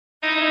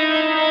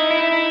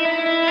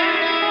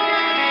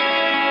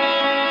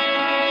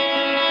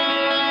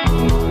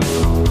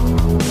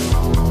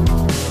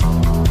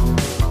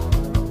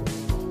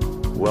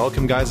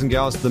Welcome, guys and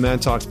gals, to the Man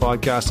Talks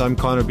podcast. I'm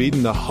Connor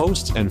Beaton, the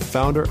host and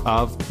founder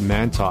of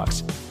Man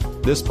Talks.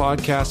 This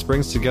podcast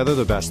brings together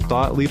the best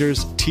thought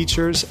leaders,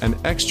 teachers, and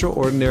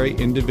extraordinary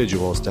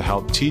individuals to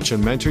help teach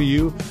and mentor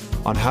you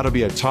on how to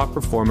be a top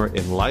performer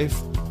in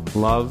life,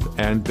 love,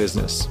 and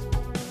business.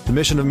 The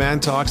mission of Man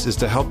Talks is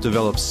to help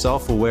develop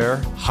self-aware,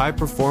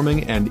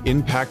 high-performing, and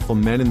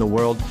impactful men in the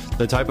world,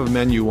 the type of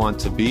men you want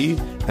to be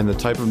and the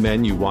type of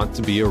men you want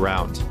to be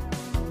around.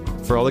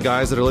 For all the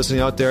guys that are listening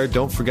out there,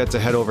 don't forget to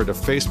head over to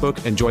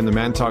Facebook and join the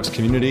Man Talks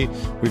community.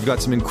 We've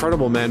got some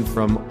incredible men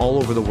from all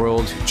over the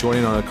world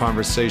joining on a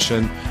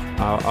conversation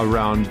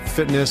around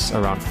fitness,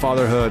 around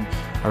fatherhood,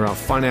 around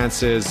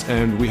finances,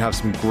 and we have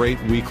some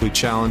great weekly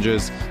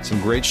challenges, some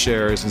great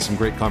shares, and some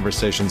great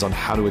conversations on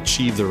how to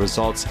achieve the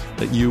results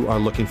that you are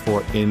looking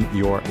for in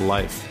your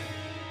life.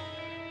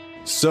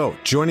 So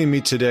joining me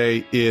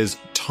today is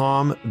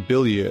Tom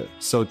Bilyeu.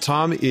 So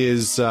Tom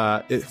is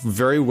a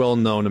very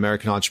well-known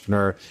American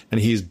entrepreneur,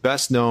 and he's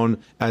best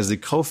known as the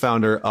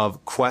co-founder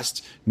of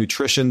Quest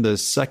Nutrition, the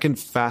second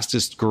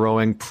fastest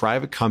growing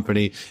private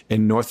company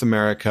in North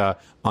America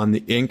on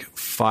the Inc.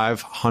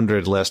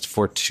 500 list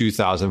for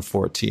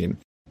 2014.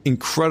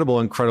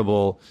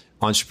 Incredible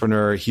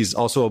entrepreneur. He's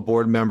also a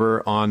board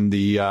member on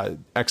the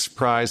X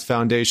Prize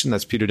Foundation.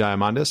 That's Peter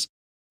Diamandis.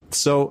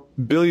 So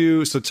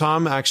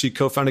Tom actually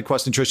co-founded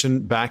Quest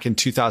Nutrition back in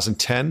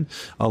 2010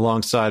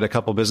 alongside a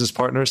couple business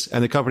partners,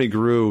 and the company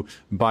grew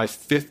by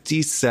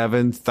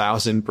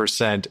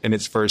 57,000% in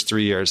its first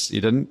 3 years.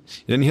 You didn't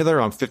hear that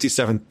wrong.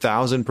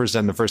 57,000%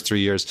 in the first 3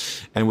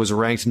 years, and was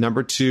ranked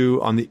number 2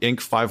 on the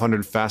Inc.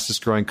 500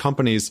 fastest growing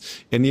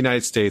companies in the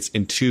United States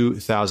in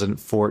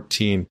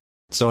 2014.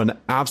 So an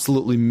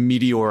absolutely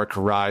meteoric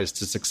rise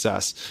to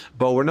success.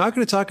 But we're not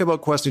going to talk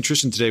about Quest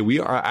Nutrition today. We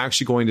are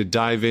actually going to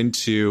dive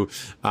into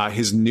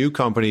his new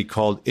company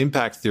called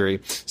Impact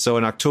Theory. So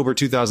in October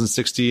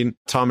 2016,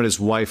 Tom and his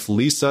wife,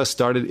 Lisa,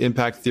 started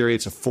Impact Theory.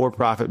 It's a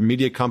for-profit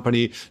media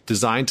company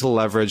designed to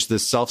leverage the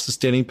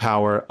self-sustaining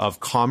power of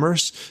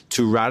commerce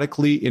to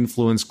radically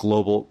influence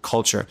global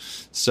culture.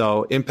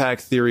 So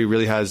Impact Theory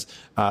really has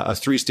a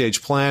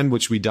 3-stage plan,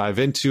 which we dive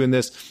into in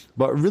this.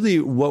 But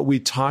really what we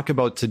talk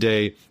about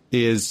today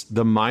is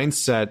the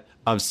mindset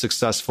of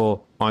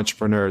successful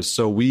entrepreneurs.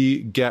 So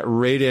we get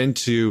right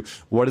into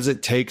what does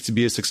it take to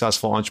be a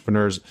successful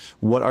entrepreneur?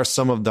 What are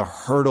some of the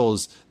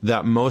hurdles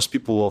that most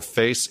people will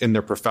face in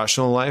their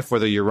professional life,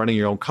 whether you're running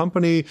your own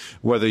company,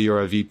 whether you're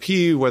a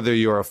VP, whether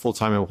you're a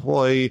full-time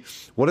employee?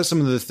 What are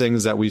some of the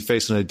things that we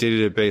face on a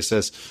day-to-day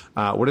basis?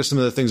 What are some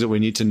of the things that we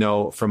need to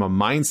know from a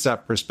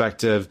mindset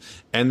perspective?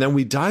 And then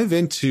we dive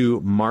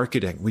into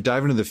marketing. We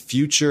dive into the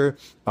future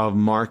of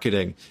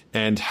marketing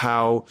and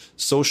how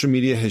social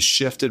media has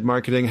shifted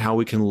marketing, how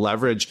we can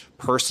leverage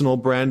personal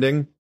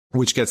branding,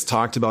 which gets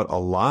talked about a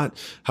lot,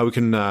 how we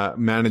can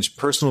manage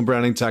personal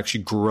branding to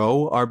actually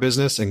grow our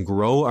business and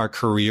grow our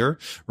career,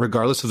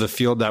 regardless of the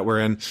field that we're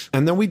in.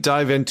 And then we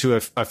dive into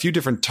a few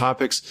different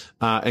topics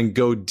and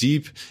go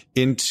deep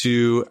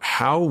into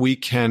how we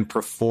can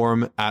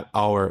perform at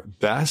our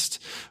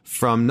best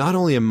from not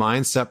only a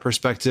mindset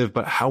perspective,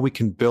 but how we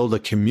can build a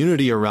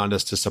community around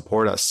us to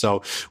support us.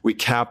 So we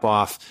cap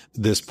off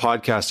this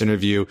podcast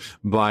interview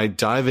by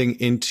diving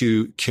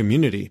into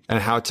community and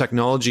how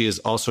technology is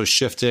also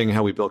shifting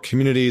how we build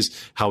communities,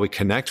 how we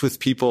connect with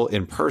people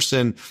in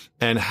person,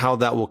 and how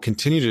that will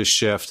continue to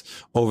shift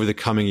over the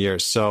coming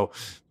years. So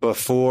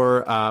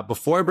before I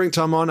bring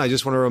Tom on, I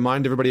just want to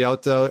remind everybody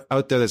out there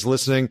that's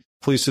listening,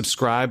 please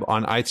subscribe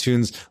on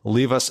iTunes.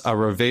 Leave us a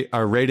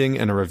rating,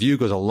 and a review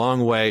goes a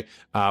long way.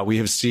 We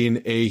have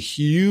seen a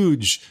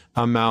huge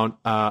amount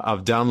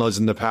of downloads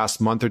in the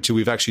past month or two.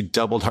 We've actually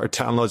doubled our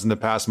downloads in the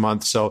past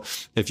month. So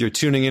if you're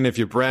tuning in, if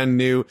you're brand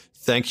new,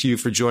 thank you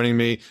for joining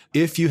me.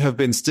 If you have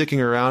been sticking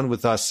around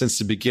with us since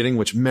the beginning,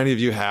 which many of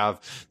you have,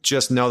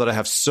 just know that I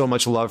have so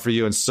much love for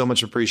you and so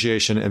much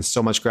appreciation and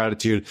so much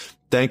gratitude.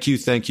 Thank you.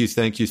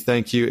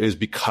 It is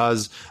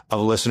because of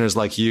listeners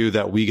like you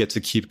that we get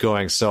to keep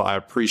going. So I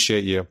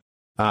appreciate you.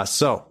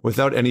 So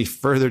without any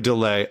further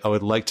delay, I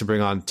would like to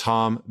bring on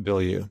Tom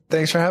Bilyeu.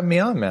 Thanks for having me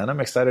on, man.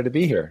 I'm excited to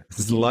be here.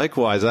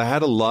 Likewise. I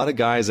had a lot of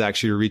guys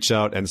actually reach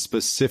out and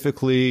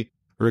specifically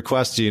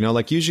request you,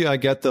 like usually I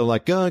get the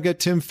get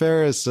Tim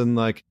Ferriss and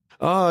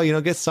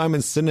get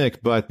Simon Sinek,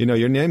 but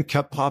your name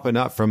kept popping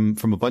up from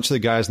a bunch of the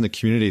guys in the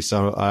community.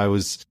 So I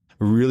was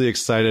really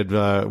excited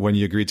when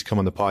you agreed to come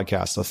on the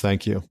podcast. So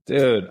thank you.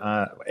 Dude,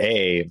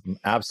 A,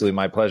 absolutely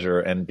my pleasure.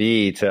 And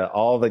B, to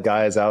all the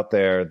guys out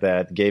there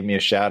that gave me a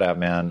shout out,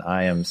 man,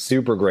 I am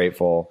super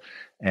grateful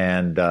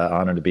and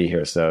honored to be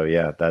here. So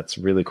yeah, that's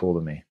really cool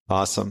to me.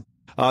 Awesome.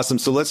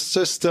 So let's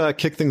just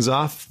kick things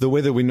off the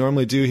way that we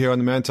normally do here on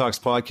the Man Talks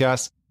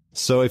podcast.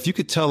 So if you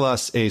could tell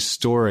us a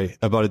story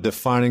about a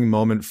defining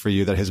moment for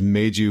you that has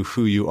made you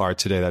who you are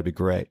today, that'd be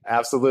great.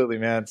 Absolutely,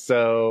 man.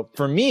 So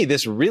for me,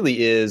 this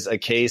really is a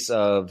case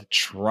of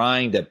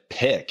trying to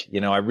pick.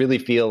 I really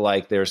feel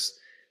like there's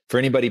for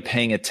anybody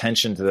paying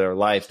attention to their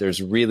life,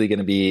 there's really going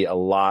to be a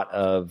lot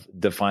of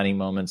defining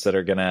moments that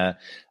are going to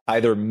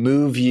either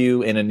move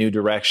you in a new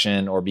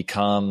direction or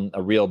become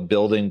a real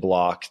building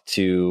block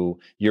to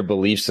your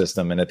belief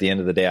system. And at the end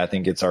of the day, I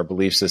think it's our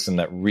belief system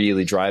that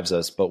really drives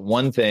us. But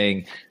one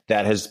thing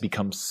that has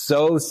become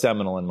so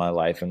seminal in my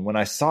life, and when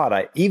I saw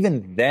it,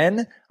 even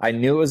then I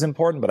knew it was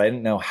important, but I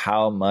didn't know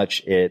how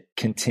much it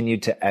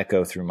continued to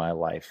echo through my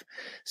life.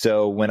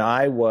 So when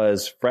I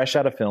was fresh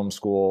out of film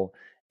school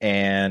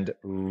and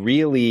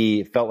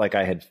really felt like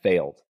I had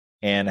failed,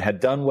 and had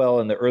done well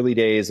in the early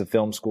days of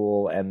film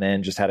school, and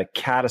then just had a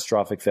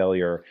catastrophic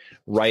failure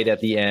right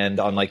at the end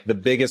on like the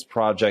biggest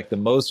project, the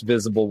most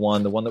visible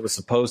one, the one that was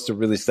supposed to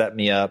really set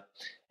me up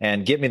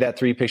and get me that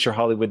 3-picture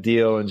Hollywood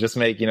deal and just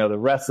make, the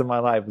rest of my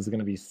life was going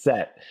to be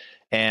set.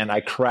 And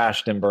I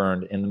crashed and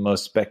burned in the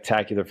most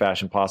spectacular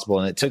fashion possible.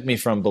 And it took me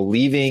from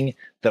believing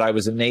that I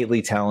was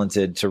innately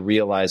talented to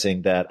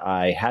realizing that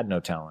I had no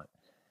talent.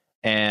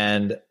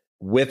 And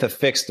with a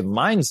fixed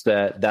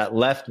mindset, that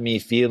left me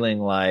feeling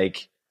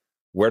like,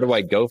 where do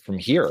I go from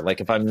here?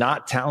 Like, if I'm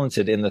not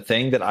talented in the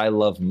thing that I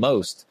love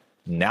most,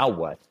 now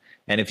what?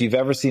 And if you've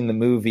ever seen the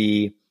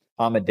movie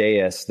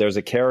Amadeus, there's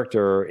a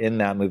character in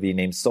that movie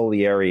named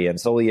Salieri, and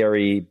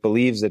Salieri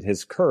believes that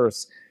his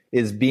curse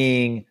is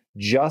being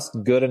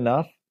just good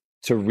enough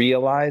to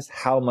realize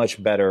how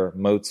much better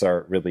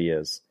Mozart really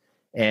is.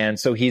 And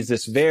so he's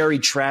this very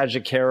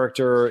tragic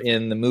character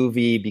in the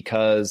movie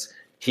because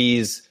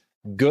he's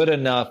good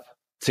enough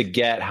to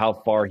get how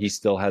far he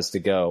still has to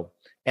go.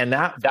 And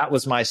that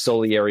was my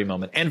Salieri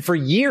moment. And for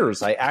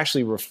years, I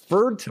actually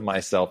referred to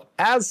myself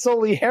as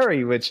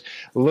Salieri, which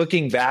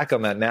looking back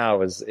on that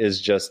now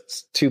is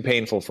just too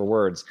painful for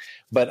words.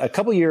 But a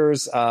couple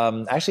years,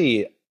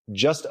 actually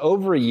just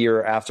over a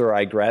year after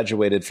I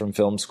graduated from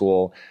film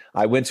school,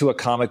 I went to a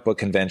comic book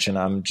convention.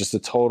 I'm just a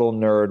total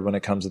nerd when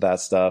it comes to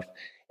that stuff.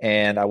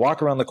 And I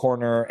walk around the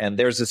corner and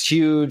there's this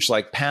huge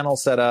like panel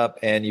set up,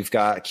 and you've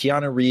got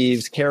Keanu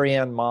Reeves,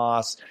 Carrie-Anne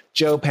Moss,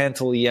 Joe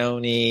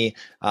Pantoliano,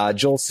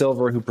 Joel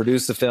Silver, who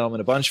produced the film,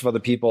 and a bunch of other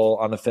people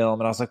on the film.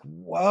 And I was like,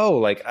 whoa,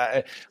 like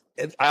I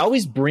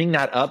always bring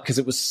that up because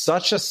it was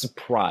such a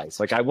surprise.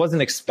 Like, I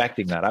wasn't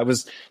expecting that. I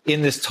was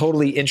in this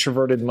totally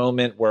introverted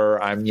moment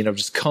where I'm,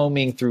 just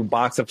combing through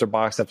box after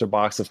box after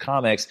box of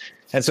comics.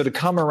 And so to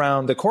come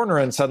around the corner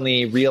and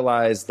suddenly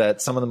realize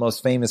that some of the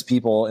most famous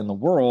people in the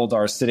world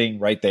are sitting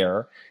right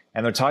there,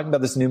 and they're talking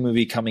about this new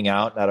movie coming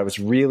out that I was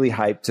really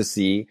hyped to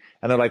see.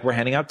 And they're like, we're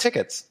handing out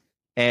tickets,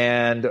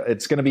 and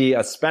it's going to be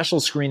a special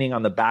screening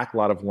on the back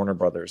lot of Warner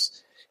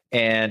Brothers.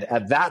 And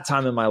at that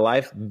time in my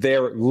life,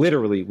 there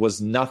literally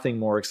was nothing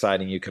more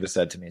exciting you could have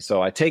said to me.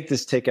 So I take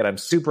this ticket. I'm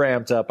super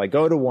amped up. I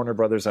go to Warner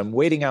Brothers. I'm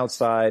waiting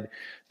outside.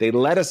 They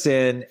let us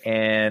in.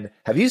 And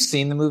have you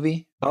seen the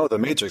movie? Oh, The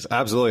Matrix.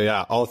 Absolutely.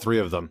 Yeah. All three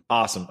of them.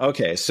 Awesome.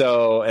 Okay.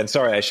 So, and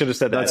sorry, I should have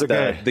said that. That's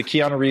okay. The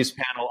Keanu Reeves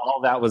panel,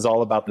 all that was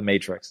all about The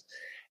Matrix.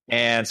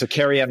 And so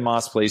Carrie-Anne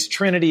Moss plays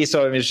Trinity.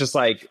 So it's just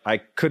like, I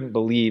couldn't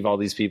believe all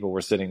these people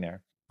were sitting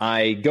there.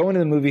 I go into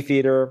the movie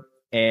theater,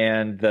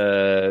 and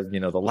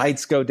the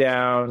lights go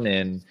down,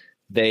 and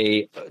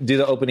they do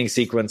the opening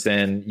sequence,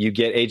 and you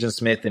get Agent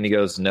Smith, and he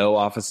goes, "No,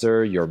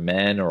 officer, your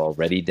men are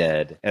already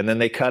dead." And then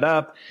they cut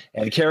up,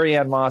 and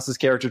Carrie-Anne Moss's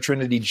character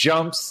Trinity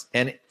jumps,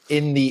 and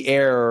in the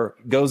air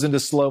goes into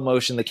slow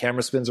motion. The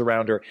camera spins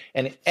around her,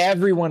 and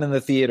everyone in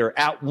the theater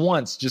at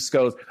once just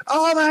goes,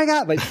 "Oh my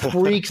God," like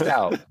freaks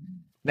out.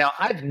 Now,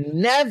 I've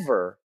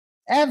never,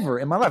 ever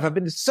in my life, I've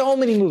been to so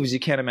many movies you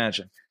can't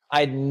imagine.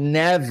 I'd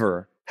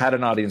never had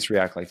an audience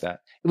react like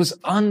that. It was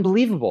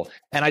unbelievable.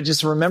 And I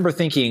just remember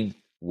thinking,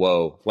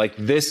 whoa, like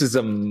this is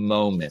a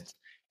moment.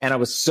 And I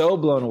was so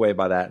blown away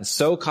by that and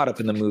so caught up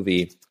in the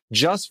movie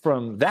just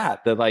from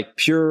that, the like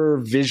pure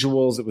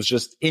visuals. It was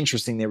just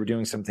interesting. They were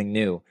doing something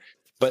new.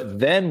 But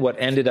then what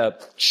ended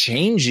up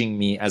changing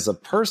me as a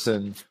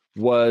person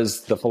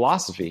was the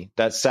philosophy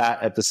that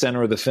sat at the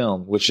center of the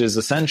film, which is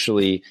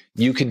essentially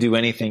you can do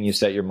anything you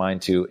set your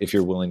mind to if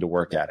you're willing to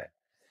work at it.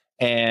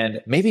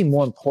 And maybe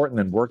more important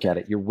than work at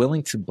it, you're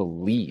willing to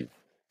believe.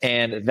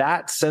 And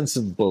that sense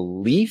of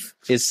belief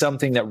is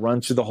something that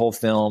runs through the whole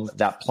film,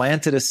 that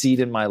planted a seed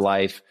in my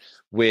life,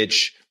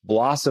 which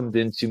blossomed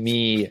into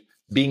me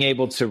being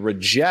able to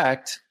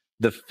reject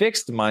the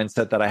fixed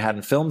mindset that I had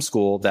in film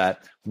school,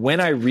 that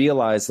when I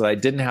realized that I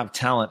didn't have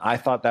talent, I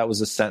thought that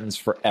was a sentence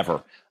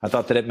forever. I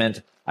thought that it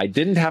meant I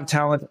didn't have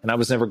talent and I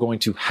was never going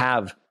to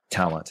have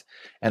talent.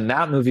 And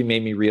that movie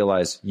made me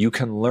realize you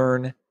can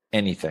learn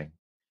anything.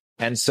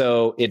 And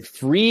so it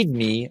freed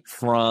me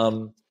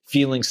from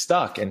feeling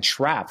stuck and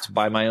trapped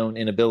by my own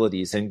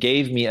inabilities and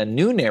gave me a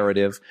new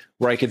narrative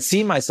where I could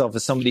see myself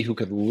as somebody who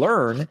could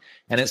learn.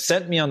 And it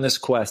sent me on this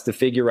quest to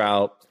figure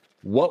out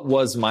what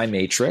was my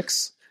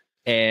matrix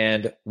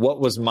and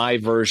what was my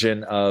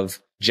version of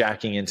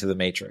jacking into the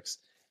matrix.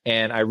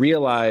 And I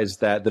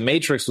realized that the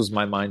matrix was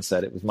my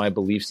mindset. It was my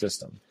belief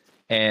system.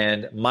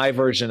 And my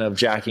version of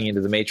jacking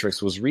into the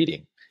matrix was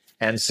reading.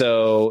 And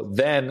so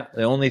then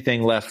the only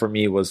thing left for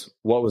me was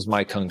what was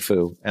my Kung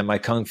Fu? And my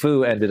Kung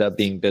Fu ended up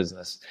being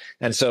business.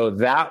 And so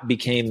that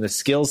became the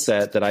skill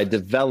set that I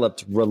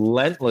developed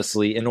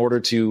relentlessly in order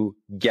to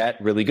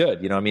get really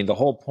good. I mean, the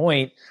whole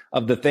point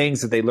of the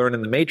things that they learn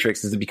in the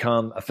Matrix is to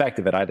become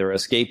effective at either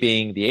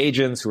escaping the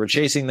agents who are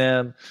chasing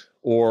them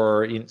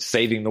or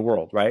saving the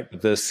world, right?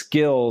 The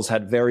skills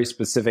had very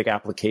specific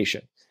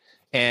application.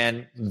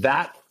 And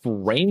that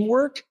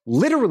framework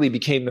literally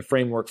became the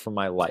framework for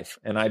my life.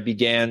 And I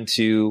began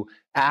to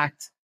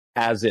act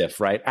as if,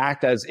 right?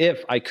 Act as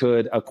if I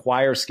could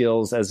acquire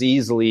skills as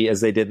easily as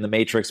they did in the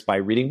Matrix by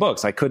reading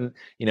books. I couldn't,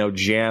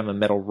 jam a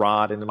metal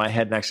rod into my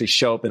head and actually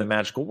show up in a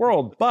magical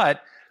world,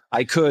 but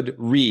I could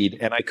read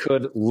and I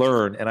could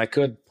learn and I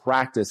could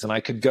practice and I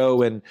could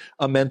go in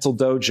a mental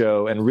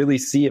dojo and really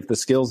see if the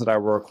skills that I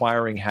were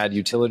acquiring had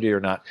utility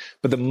or not.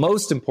 But the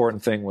most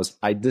important thing was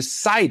I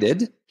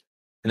decided,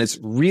 and it's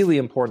really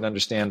important to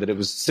understand that it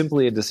was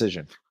simply a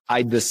decision.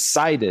 I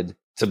decided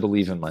to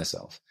believe in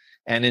myself.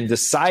 And in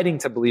deciding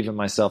to believe in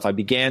myself, I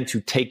began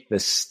to take the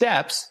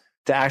steps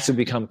to actually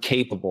become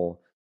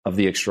capable of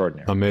the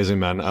extraordinary. Amazing,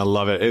 man. I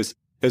love it. It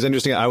was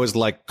interesting. I was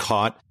like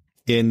caught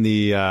in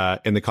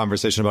the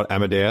conversation about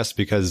Amadeus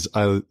because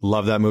I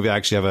love that movie. I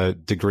actually have a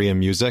degree in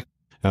music,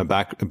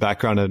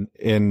 background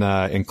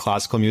in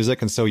classical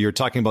music. And so you're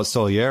talking about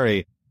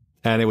Salieri.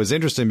 And it was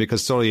interesting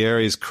because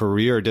Salieri's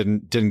career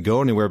didn't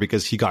go anywhere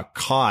because he got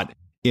caught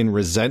in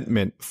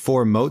resentment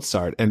for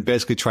Mozart and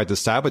basically tried to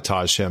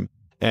sabotage him.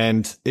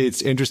 And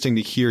it's interesting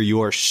to hear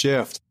your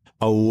shift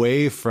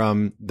away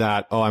from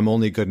that, oh, I'm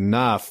only good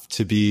enough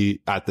to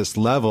be at this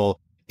level,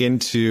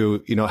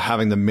 into,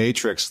 having the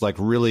Matrix like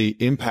really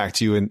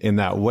impact you in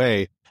that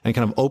way and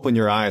kind of open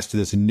your eyes to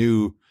this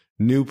new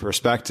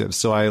perspective.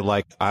 So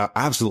I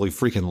absolutely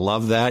freaking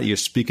love that. You're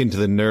speaking to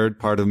the nerd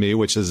part of me,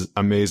 which is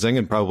amazing,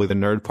 and probably the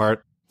nerd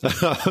part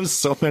of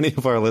so many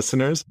of our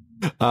listeners.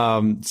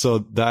 So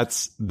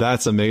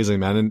that's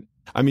amazing, man. And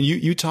I mean,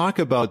 you talk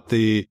about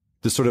the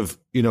sort of,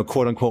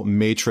 quote unquote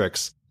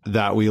Matrix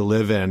that we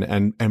live in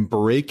and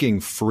breaking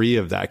free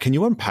of that. Can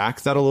you unpack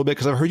that a little bit?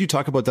 Because I've heard you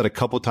talk about that a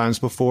couple of times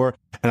before.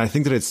 And I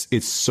think that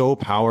it's so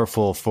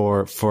powerful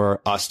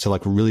for us to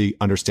like really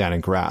understand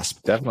and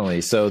grasp. Definitely.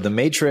 So the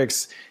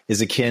Matrix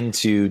is akin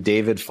to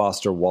David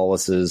Foster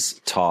Wallace's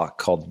talk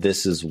called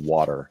This is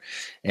Water.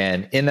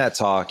 And in that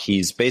talk,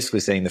 he's basically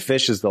saying the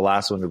fish is the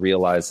last one to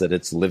realize that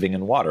it's living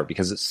in water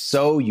because it's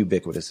so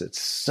ubiquitous. It's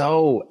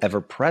so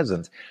ever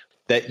present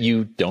that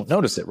you don't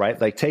notice it, right?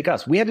 Like take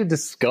us. We had to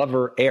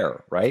discover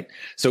air, right?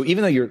 So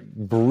even though you're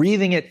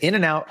breathing it in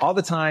and out all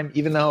the time,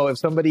 even though if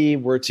somebody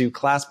were to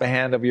clasp a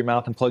hand over your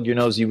mouth and plug your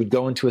nose, you would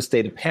go into a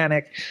state of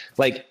panic.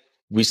 Like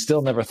we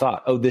still never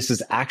thought, oh, this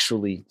is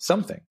actually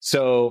something.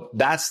 So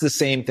that's the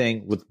same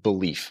thing with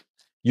belief.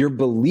 Your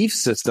belief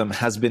system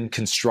has been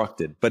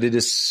constructed, but it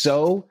is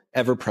so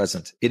ever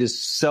present. It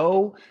is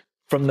so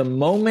from the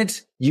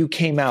moment you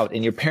came out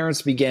and your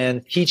parents began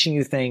teaching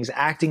you things,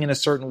 acting in a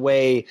certain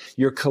way,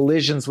 your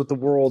collisions with the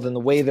world and the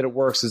way that it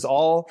works is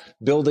all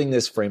building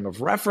this frame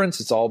of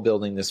reference. It's all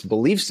building this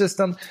belief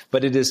system,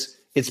 but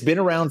it's been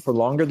around for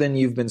longer than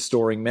you've been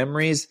storing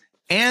memories.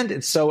 And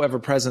it's so ever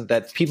present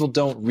that people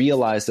don't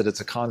realize that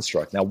it's a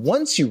construct. Now,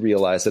 once you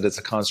realize that it's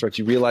a construct,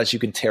 you realize you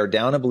can tear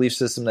down a belief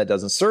system that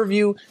doesn't serve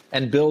you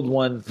and build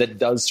one that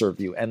does serve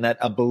you. And that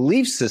a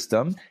belief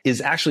system is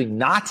actually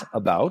not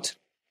about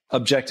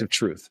objective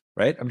truth,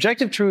 right?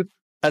 Objective truth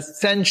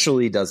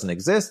essentially doesn't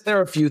exist. There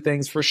are a few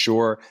things for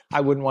sure.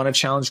 I wouldn't want to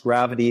challenge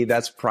gravity.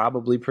 That's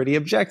probably pretty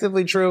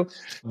objectively true.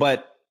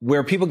 But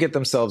where people get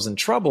themselves in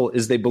trouble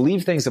is they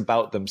believe things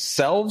about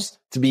themselves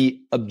to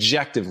be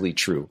objectively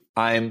true.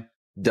 I'm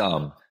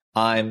dumb.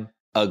 I'm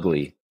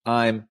ugly.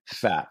 I'm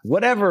fat.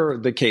 Whatever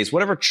the case,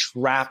 whatever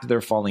trap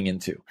they're falling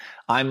into.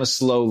 I'm a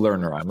slow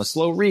learner. I'm a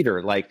slow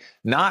reader. Like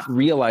not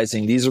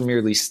realizing these are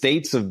merely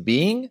states of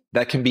being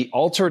that can be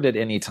altered at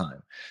any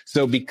time.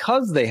 So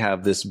because they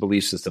have this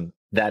belief system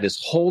that is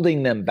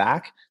holding them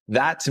back,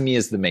 that to me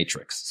is the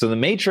Matrix. So the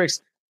Matrix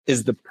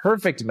is the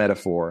perfect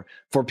metaphor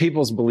for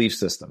people's belief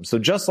system. So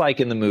just like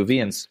in the movie,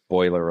 and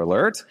spoiler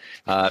alert,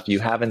 if you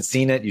haven't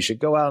seen it, you should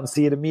go out and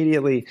see it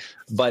immediately.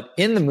 But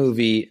in the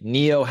movie,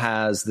 Neo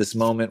has this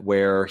moment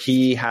where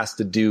he has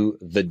to do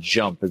the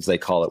jump, as they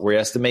call it, where he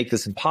has to make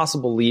this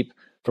impossible leap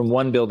from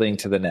one building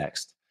to the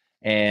next.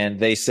 And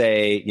they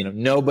say,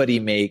 nobody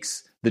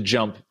makes the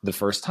jump the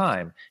first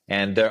time.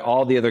 And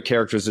all the other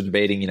characters are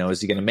debating,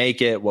 is he going to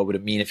make it? What would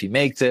it mean if he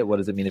makes it? What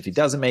does it mean if he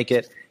doesn't make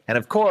it? And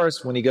of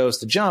course, when he goes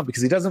to jump,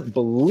 because he doesn't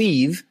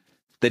believe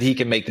that he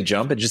can make the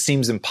jump, it just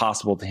seems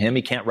impossible to him.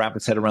 He can't wrap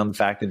his head around the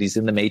fact that he's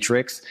in the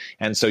Matrix.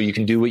 And so you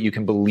can do what you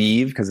can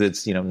believe because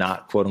it's,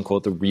 not quote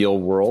unquote the real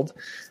world.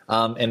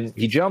 And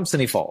he jumps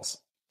and he falls.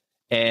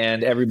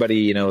 And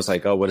everybody, is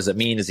like, oh, what does it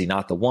mean? Is he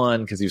not the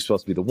one? Because he was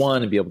supposed to be the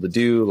one and be able to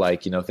do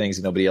things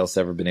that nobody else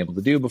ever been able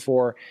to do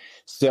before.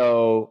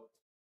 So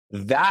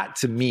that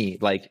to me,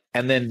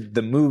 and then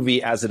the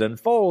movie as it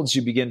unfolds,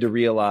 you begin to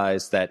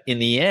realize that in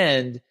the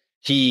end,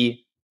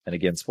 and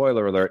again,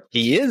 spoiler alert,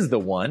 he is the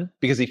one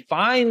because he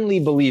finally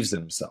believes in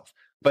himself.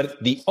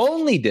 But the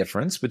only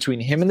difference between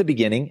him in the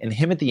beginning and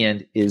him at the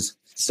end is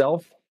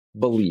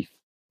self-belief.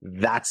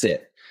 That's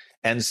it.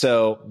 And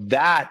so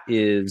that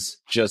is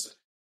just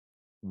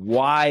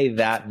why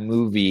that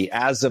movie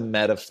as a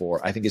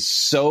metaphor, I think, is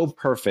so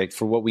perfect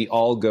for what we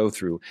all go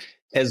through.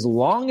 As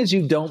long as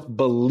you don't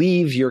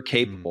believe you're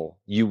capable,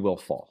 you will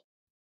fall.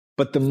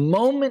 But the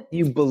moment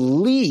you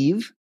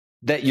believe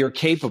that you're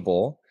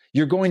capable,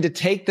 you're going to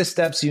take the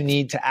steps you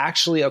need to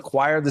actually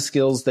acquire the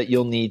skills that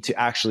you'll need to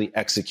actually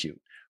execute,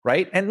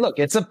 right? And look,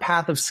 it's a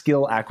path of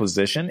skill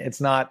acquisition.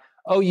 It's not,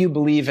 oh, you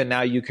believe and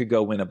now you could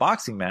go win a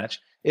boxing match.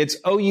 It's,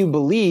 oh, you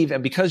believe,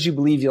 and because you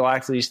believe, you'll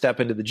actually step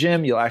into the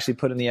gym, you'll actually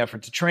put in the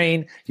effort to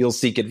train, you'll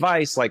seek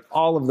advice, like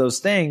all of those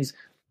things.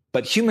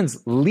 But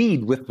humans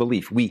lead with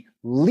belief. We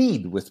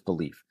lead with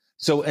belief.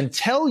 So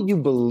until you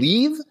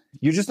believe,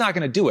 you're just not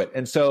going to do it.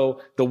 And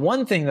so the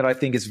one thing that I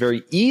think is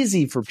very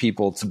easy for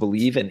people to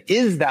believe, and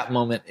is that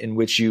moment in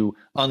which you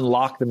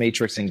unlock the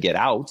matrix and get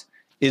out,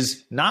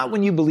 is not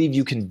when you believe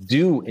you can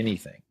do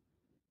anything.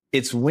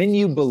 It's when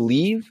you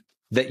believe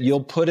that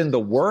you'll put in the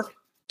work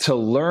to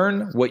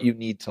learn what you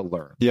need to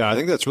learn. Yeah, I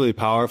think that's really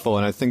powerful.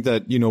 And I think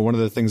that, one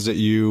of the things that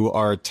you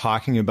are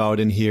talking about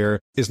in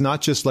here is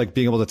not just like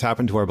being able to tap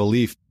into our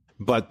belief,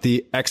 but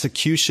the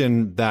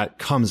execution that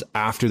comes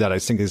after that, I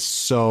think, is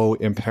so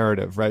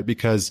imperative, right?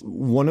 Because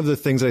one of the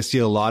things I see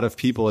a lot of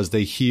people is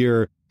they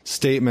hear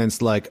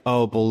statements like,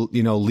 oh,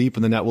 leap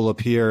and the net will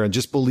appear, and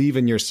just believe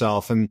in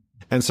yourself. And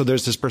so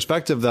there's this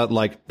perspective that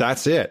like,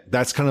 that's it.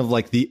 That's kind of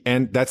like the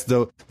end. That's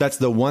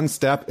the one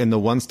step in the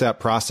one step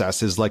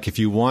process is like, if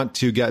you want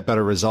to get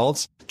better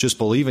results, just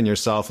believe in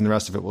yourself and the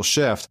rest of it will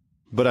shift.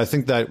 But I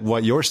think that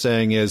what you're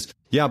saying is,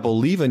 yeah,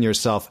 believe in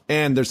yourself.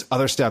 And there's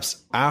other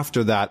steps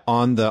after that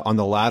on the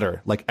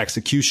ladder, like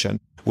execution,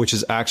 which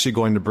is actually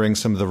going to bring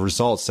some of the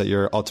results that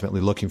you're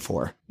ultimately looking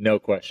for. No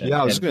question.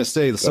 Yeah, I was just going to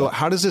say, so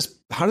how does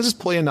this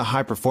play into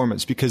high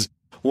performance? Because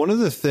one of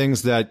the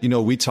things that,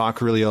 we talk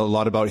really a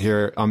lot about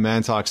here on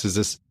Man Talks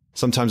is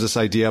sometimes this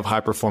idea of high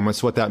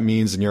performance, what that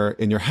means in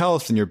your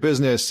health, in your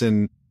business,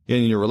 and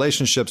in your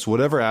relationships,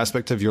 whatever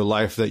aspect of your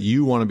life that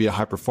you want to be a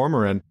high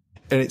performer in.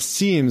 And it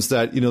seems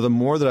that, the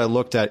more that I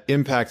looked at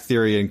impact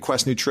theory and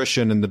Quest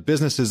Nutrition and the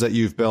businesses that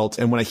you've built,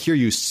 and when I hear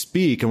you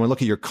speak and when I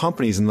look at your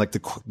companies and like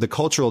the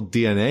cultural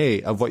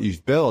DNA of what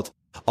you've built,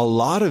 a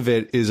lot of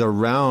it is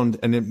around,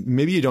 and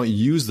maybe you don't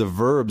use the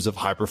verbs of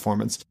high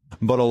performance,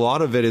 but a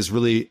lot of it is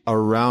really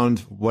around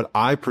what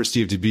I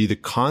perceive to be the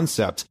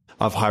concept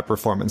of high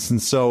performance.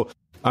 And so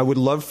I would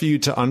love for you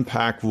to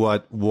unpack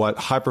what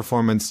high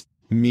performance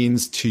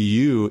means to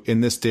you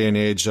in this day and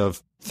age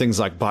of things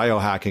like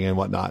biohacking and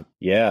whatnot.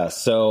 Yeah.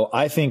 So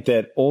I think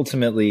that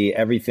ultimately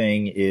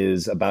everything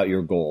is about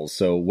your goals.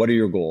 So what are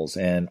your goals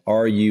and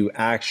are you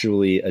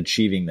actually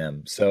achieving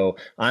them? So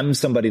I'm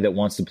somebody that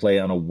wants to play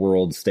on a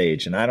world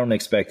stage, and I don't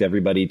expect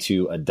everybody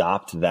to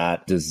adopt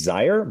that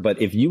desire.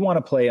 But if you want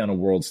to play on a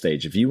world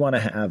stage, if you want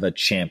to have a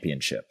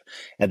championship,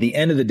 at the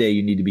end of the day,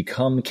 you need to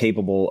become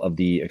capable of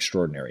the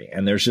extraordinary.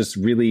 And there's just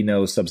really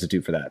no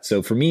substitute for that.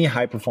 So for me,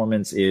 high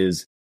performance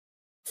is,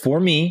 for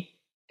me,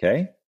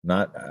 okay,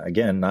 not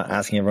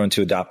asking everyone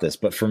to adopt this,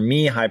 but for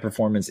me, high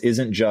performance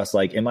isn't just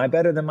like, am I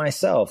better than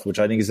myself? Which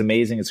I think is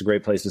amazing. It's a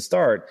great place to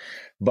start.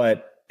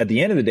 But at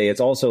the end of the day,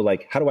 it's also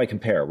like, how do I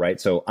compare,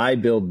 right? So I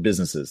build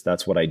businesses.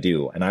 That's what I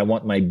do. And I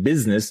want my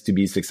business to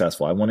be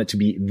successful. I want it to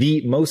be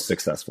the most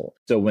successful.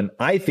 So when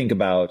I think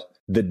about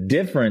the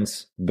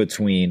difference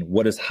between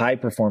what is high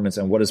performance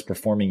and what is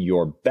performing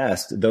your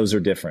best, those are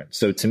different.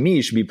 So to me,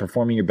 you should be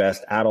performing your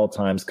best at all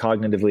times,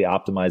 cognitively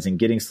optimizing,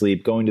 getting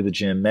sleep, going to the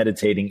gym,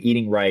 meditating,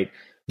 eating right.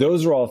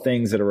 Those are all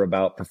things that are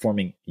about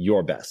performing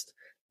your best.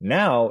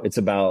 Now it's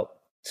about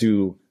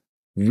to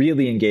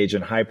really engage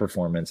in high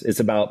performance. It's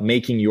about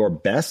making your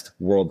best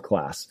world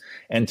class.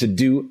 And to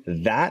do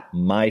that,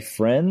 my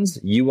friends,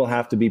 you will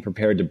have to be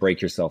prepared to break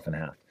yourself in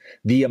half.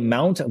 The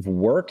amount of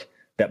work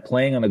that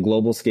playing on a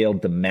global scale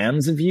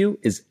demands of you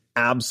is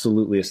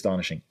absolutely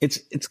astonishing. It's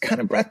kind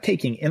of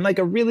breathtaking in like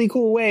a really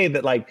cool way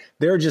that like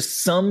there are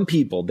just some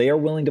people, they are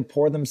willing to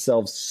pour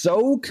themselves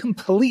so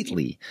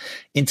completely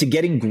into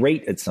getting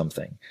great at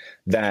something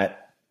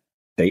that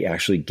they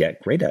actually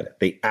get great at it.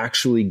 They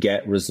actually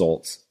get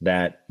results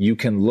that you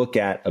can look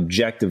at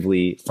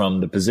objectively from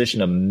the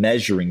position of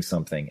measuring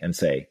something and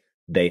say,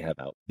 they have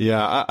out.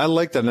 Yeah, I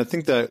like that. And I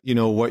think that,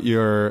 what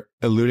you're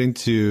alluding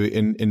to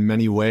in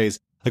many ways,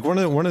 like one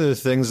of the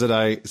things that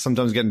I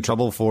sometimes get in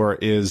trouble for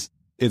is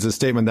a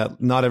statement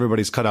that not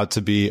everybody's cut out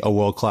to be a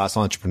world-class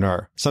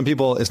entrepreneur. Some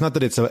people, it's not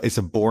that it's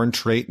a born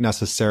trait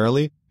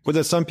necessarily, but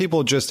that some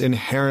people just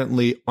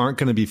inherently aren't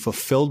going to be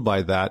fulfilled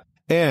by that.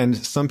 And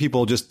some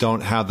people just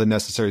don't have the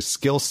necessary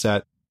skill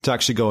set to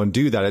actually go and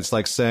do that. It's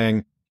like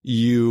saying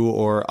you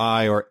or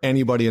I or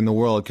anybody in the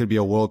world could be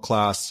a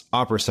world-class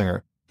opera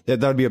singer.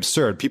 That would be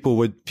absurd. People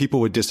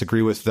would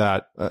disagree with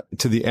that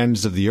to the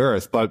ends of the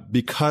earth. But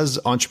because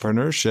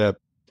entrepreneurship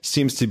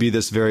seems to be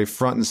this very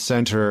front and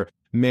center,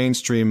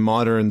 mainstream,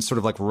 modern sort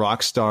of like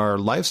rock star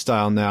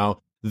lifestyle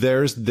now,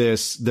 there's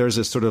this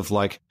sort of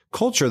like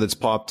culture that's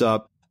popped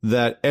up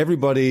that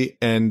everybody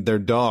and their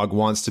dog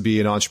wants to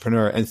be an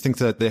entrepreneur and think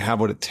that they have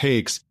what it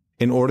takes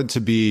in order to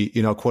be,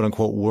 quote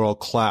unquote, world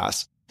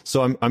class.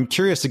 So I'm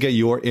curious to get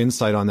your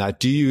insight on that.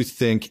 Do you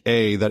think,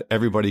 A, that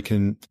everybody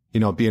can,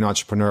 be an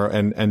entrepreneur,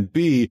 and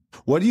B,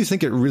 what do you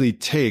think it really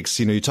takes?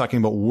 You're talking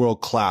about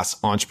world class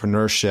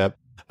entrepreneurship.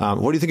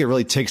 What do you think it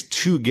really takes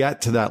to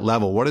get to that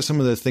level? What are some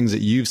of the things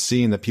that you've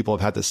seen that people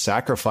have had to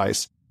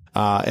sacrifice,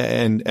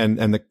 and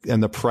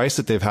the price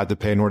that they've had to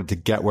pay in order to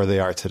get where they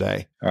are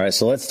today? All right.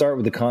 So let's start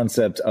with the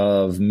concept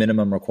of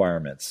minimum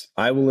requirements.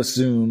 I will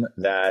assume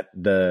that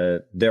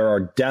there are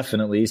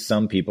definitely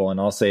some people, and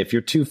I'll say if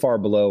you're too far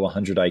below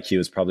 100 IQ,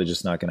 it's probably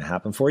just not going to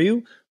happen for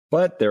you.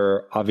 But there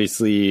are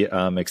obviously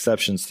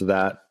exceptions to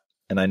that.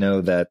 And I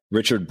know that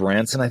Richard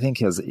Branson, I think,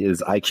 his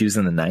IQ's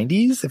in the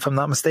 90s, if I'm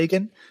not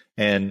mistaken.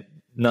 And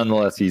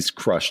nonetheless, he's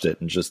crushed it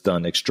and just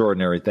done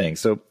extraordinary things.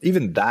 So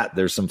even that,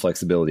 there's some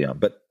flexibility on.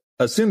 But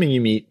assuming you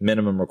meet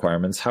minimum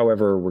requirements,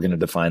 however we're going to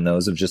define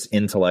those, of just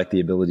intellect, the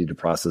ability to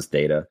process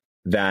data,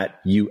 that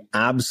you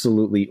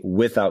absolutely,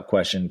 without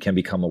question, can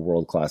become a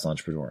world-class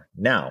entrepreneur.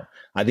 Now,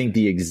 I think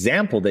the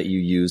example that you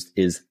used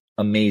is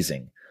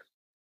amazing.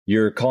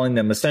 You're calling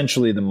them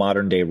essentially the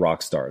modern day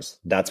rock stars.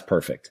 That's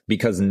perfect,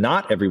 because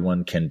not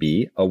everyone can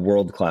be a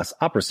world-class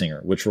opera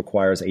singer, which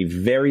requires a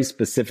very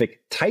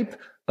specific type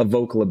of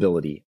vocal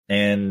ability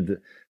and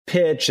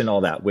pitch and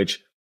all that,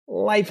 which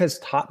life has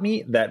taught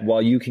me that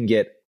while you can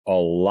get a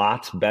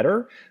lot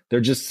better, there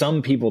are just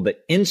some people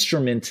that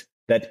instrument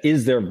that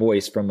is their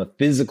voice from a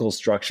physical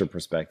structure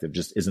perspective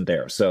just isn't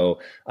there. So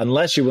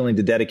unless you're willing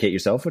to dedicate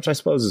yourself, which I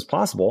suppose is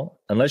possible,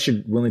 unless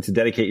you're willing to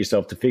dedicate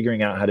yourself to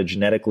figuring out how to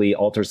genetically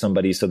alter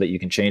somebody so that you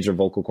can change their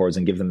vocal cords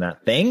and give them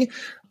that thing,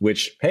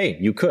 which, hey,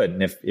 you could.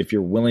 And if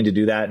you're willing to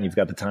do that and you've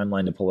got the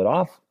timeline to pull it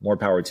off, more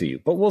power to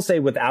you. But we'll say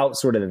without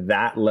sort of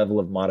that level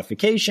of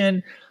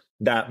modification,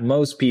 that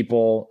most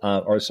people,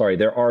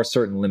 there are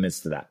certain limits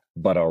to that.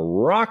 But a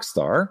rock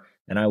star,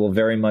 and I will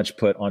very much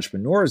put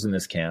entrepreneurs in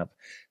this camp,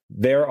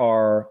 there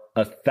are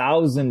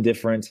 1,000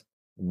 different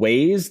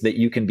ways that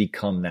you can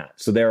become that.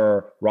 So there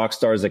are rock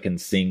stars that can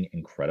sing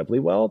incredibly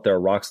well. There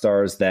are rock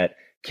stars that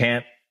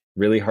can't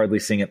really hardly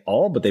sing at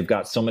all, but they've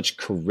got so much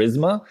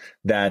charisma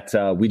that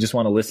we just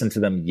want to listen to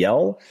them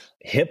yell.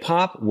 Hip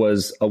hop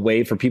was a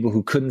way for people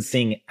who couldn't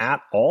sing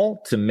at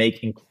all to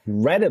make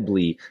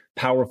incredibly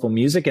powerful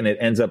music. And it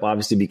ends up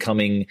obviously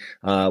becoming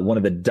one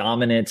of the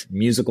dominant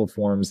musical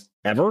forms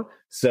ever.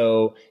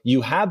 So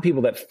you have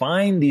people that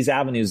find these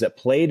avenues that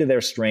play to their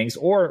strengths,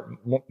 or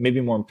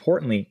maybe more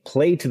importantly,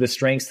 play to the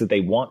strengths that they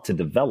want to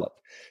develop.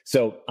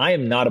 So I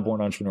am not a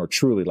born entrepreneur,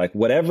 truly. Like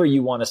whatever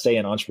you want to say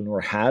an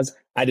entrepreneur has,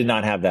 I did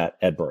not have that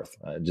at birth.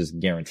 I just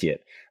guarantee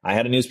it. I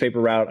had a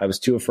newspaper route. I was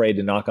too afraid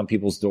to knock on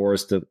people's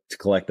doors to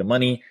collect the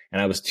money. And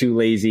I was too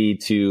lazy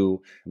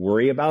to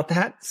worry about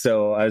that.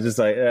 So I was just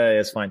like,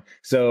 it's fine.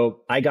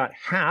 So I got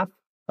half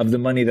of the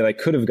money that I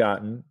could have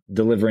gotten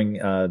delivering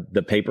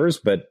the papers,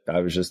 but I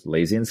was just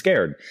lazy and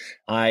scared.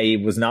 I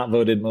was not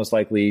voted most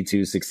likely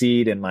to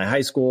succeed in my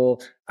high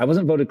school. I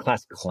wasn't voted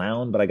class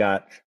clown, but I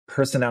got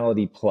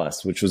personality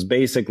plus, which was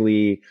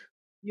basically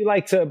you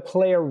like to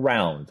play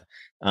around.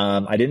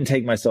 I didn't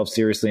take myself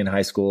seriously in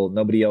high school.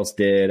 Nobody else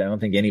did. I don't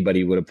think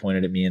anybody would have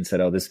pointed at me and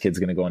said, oh, this kid's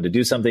going to go on to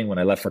do something. When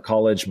I left for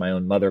college, my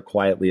own mother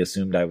quietly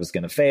assumed I was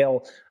going to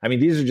fail. I mean,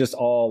 these are just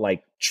all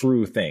like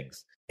true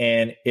things.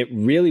 And it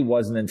really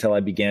wasn't until I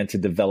began to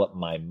develop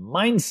my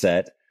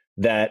mindset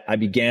that I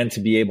began to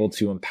be able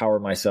to empower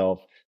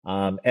myself.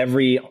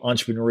 Every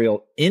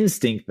entrepreneurial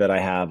instinct that I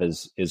have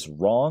is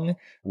wrong.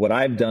 What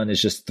I've done is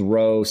just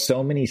throw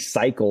so many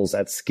cycles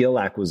at skill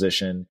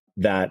acquisition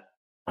that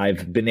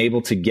I've been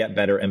able to get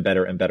better and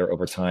better and better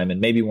over time.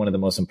 And maybe one of the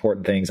most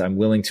important things, I'm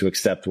willing to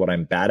accept what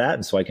I'm bad at.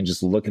 And so I can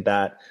just look at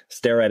that,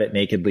 stare at it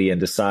nakedly and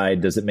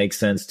decide, does it make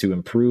sense to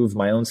improve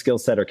my own skill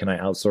set, or can I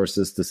outsource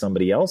this to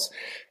somebody else?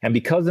 And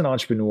because an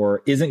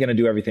entrepreneur isn't going to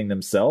do everything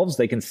themselves,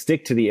 they can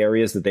stick to the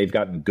areas that they've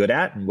gotten good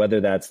at. And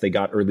whether that's they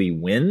got early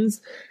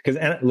wins, because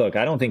look,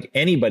 I don't think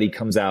anybody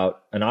comes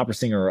out, an opera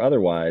singer or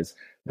otherwise,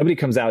 nobody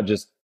comes out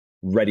just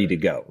ready to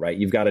go, right?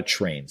 You've got to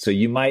train. So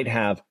you might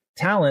have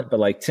talent, but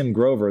like Tim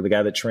Grover, the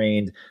guy that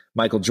trained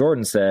Michael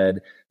Jordan, said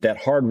that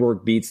hard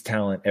work beats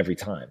talent every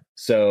time.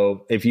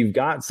 So if you've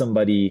got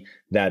somebody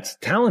that's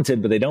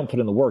talented, but they don't put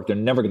in the work, they're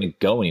never going to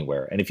go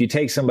anywhere. And if you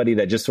take somebody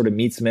that just sort of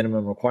meets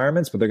minimum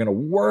requirements, but they're going to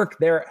work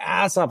their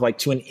ass off like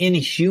to an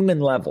inhuman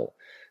level,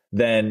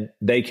 then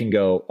they can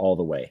go all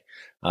the way.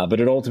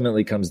 But it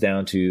ultimately comes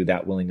down to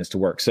that willingness to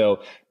work.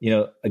 So,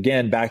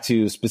 again, back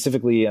to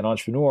specifically an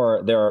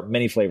entrepreneur, there are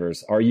many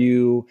flavors. Are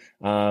you,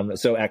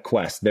 so at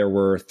Quest, there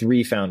were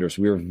 3 founders.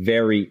 We were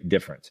very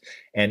different,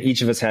 and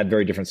each of us had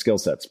very different skill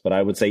sets. But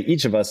I would say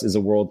each of us is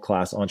a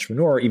world-class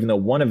entrepreneur, even though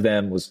one of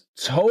them was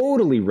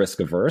totally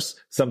risk averse,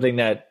 something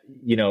that,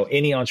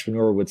 any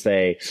entrepreneur would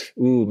say,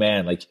 ooh,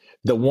 man, like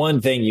the one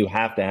thing you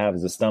have to have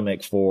is a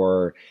stomach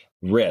for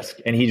risk.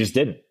 And he just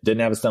didn't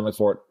have a stomach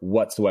for it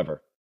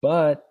whatsoever.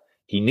 But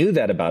he knew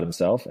that about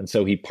himself. And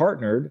so he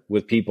partnered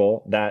with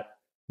people that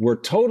were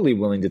totally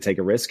willing to take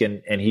a risk.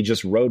 And he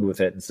just rode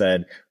with it and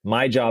said,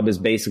 my job is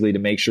basically to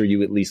make sure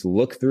you at least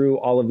look through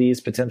all of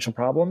these potential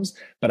problems.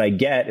 But I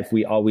get if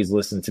we always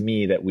listened to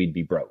me that we'd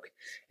be broke.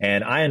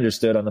 And I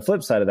understood on the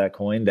flip side of that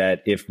coin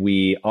that if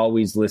we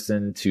always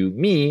listened to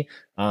me,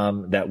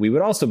 that we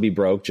would also be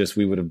broke, just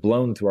we would have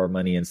blown through our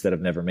money instead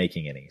of never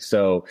making any.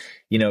 So,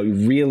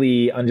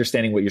 really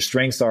understanding what your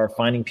strengths are,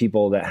 finding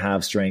people that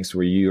have strengths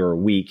where you are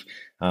weak.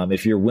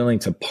 If you're willing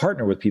to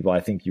partner with people,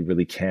 I think you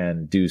really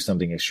can do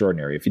something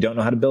extraordinary. If you don't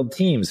know how to build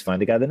teams,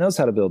 find a guy that knows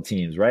how to build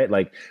teams, right?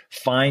 Like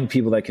find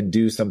people that can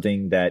do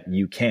something that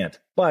you can't.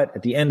 But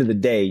at the end of the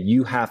day,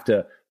 you have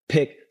to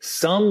pick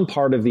some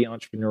part of the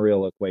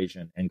entrepreneurial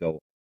equation and go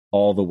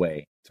all the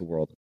way to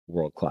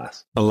world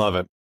class. I love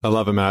it. I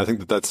love it, man. I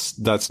think that's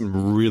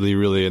some really,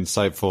 really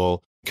insightful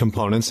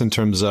components in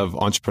terms of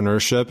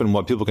entrepreneurship and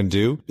what people can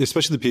do,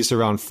 especially the piece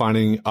around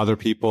finding other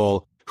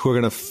people who are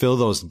going to fill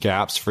those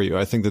gaps for you.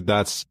 I think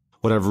that's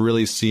what I've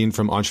really seen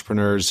from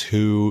entrepreneurs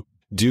who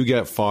do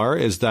get far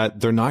is that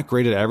they're not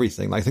great at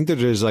everything. I think that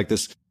there's like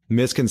this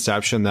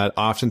misconception that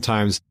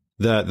oftentimes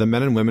the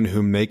men and women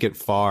who make it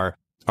far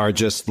are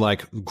just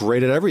like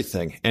great at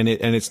everything. And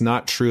it's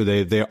not true.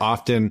 They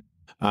often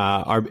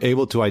are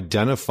able to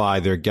identify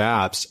their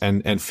gaps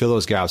and fill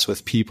those gaps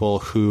with people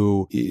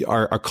who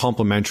are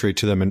complementary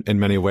to them in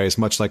many ways,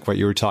 much like what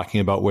you were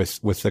talking about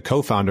with the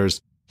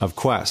co-founders of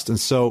Quest. And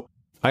so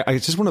I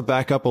just want to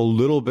back up a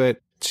little bit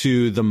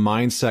to the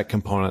mindset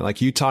component.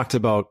 Like you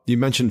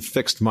mentioned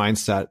fixed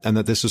mindset and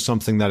that this was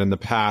something that in the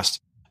past,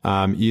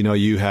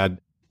 you had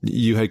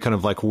kind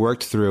of like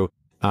worked through.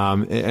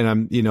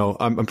 And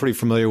I'm pretty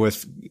familiar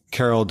with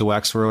Carol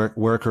Dweck's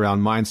work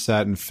around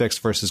mindset and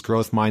fixed versus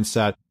growth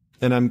mindset.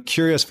 And I'm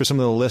curious for some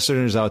of the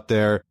listeners out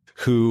there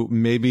who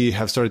maybe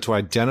have started to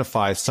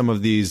identify some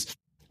of these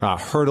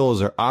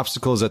hurdles or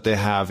obstacles that they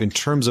have in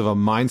terms of a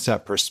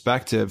mindset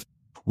perspective.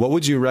 What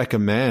would you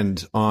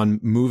recommend on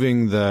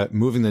moving the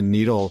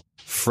needle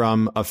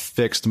from a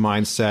fixed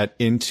mindset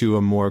into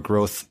a more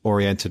growth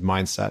oriented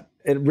mindset?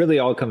 It really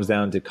all comes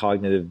down to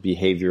cognitive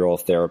behavioral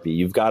therapy.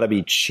 You've got to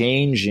be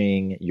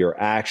changing your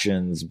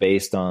actions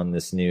based on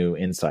this new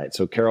insight.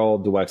 So Carol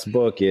Dweck's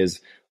book is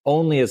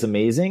only as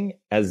amazing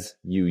as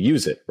you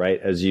use it,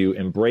 right? As you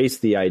embrace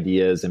the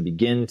ideas and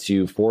begin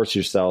to force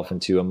yourself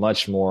into a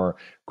much more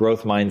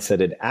growth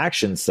mindseted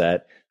action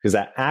set, because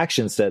that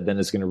action set then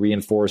is going to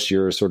reinforce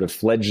your sort of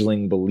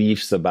fledgling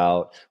beliefs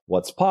about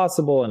what's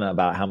possible and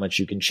about how much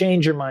you can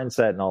change your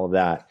mindset and all of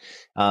that.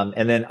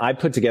 And then I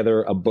put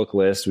together a book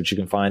list, which you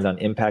can find on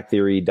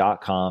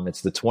impacttheory.com.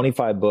 It's the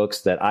 25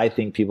 books that I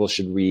think people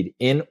should read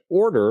in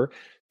order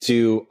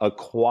to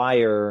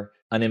acquire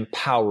an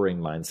empowering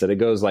mindset. It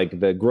goes like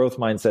the growth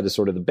mindset is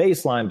sort of the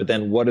baseline, but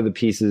then what are the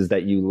pieces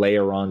that you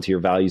layer onto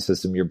your value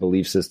system, your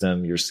belief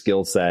system, your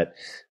skill set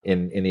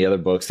in the other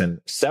books?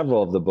 And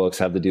several of the books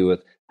have to do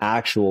with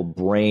actual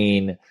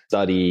brain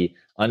study,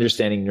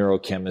 understanding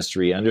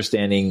neurochemistry,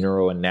 understanding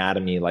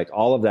neuroanatomy, like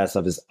all of that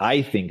stuff is,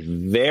 I think,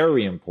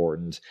 very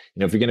important.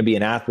 If you're going to be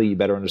an athlete, you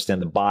better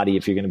understand the body.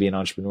 If you're going to be an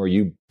entrepreneur,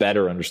 you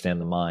better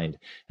understand the mind.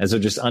 And so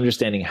just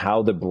understanding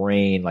how the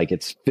brain, like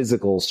its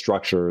physical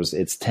structures,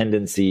 its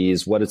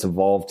tendencies, what it's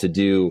evolved to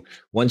do.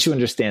 Once you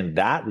understand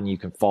that, then you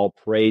can fall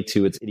prey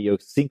to its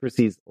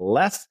idiosyncrasies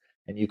less,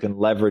 and you can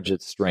leverage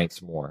its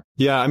strengths more.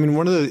 Yeah, I mean,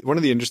 one of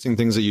the interesting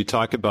things that you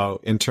talk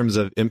about in terms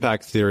of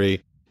impact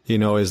theory,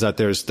 is that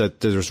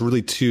there's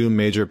really two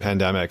major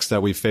pandemics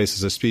that we face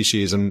as a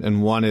species,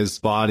 and one is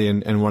body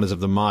and one is of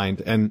the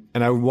mind. And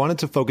I wanted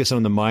to focus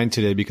on the mind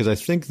today because I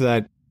think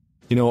that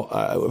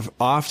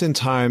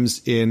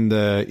oftentimes in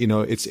the,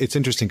 it's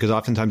interesting because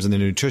oftentimes in the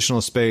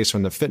nutritional space or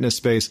in the fitness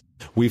space,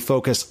 we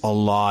focus a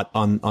lot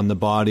on the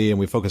body and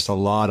we focus a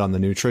lot on the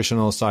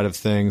nutritional side of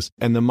things.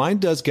 And the mind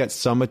does get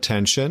some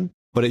attention,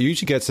 but it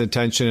usually gets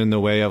attention in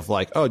the way of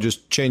like, oh,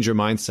 just change your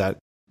mindset.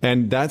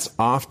 And that's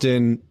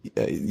often,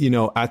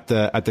 at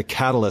the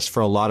catalyst for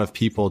a lot of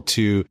people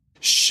to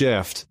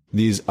shift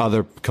these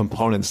other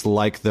components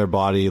like their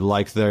body,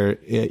 like their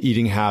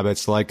eating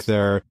habits, like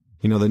their,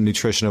 the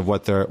nutrition of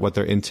what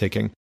they're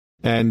intaking.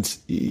 And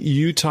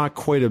you talk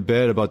quite a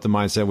bit about the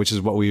mindset, which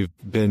is what we've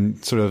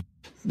been sort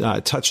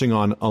of touching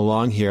on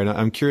along here. And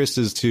I'm curious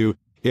as to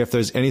if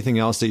there's anything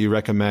else that you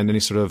recommend, any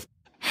sort of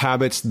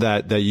habits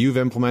that you've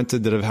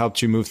implemented that have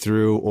helped you move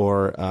through,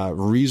 or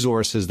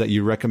resources that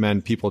you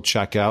recommend people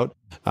check out,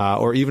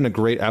 or even a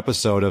great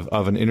episode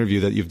of an interview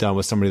that you've done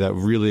with somebody that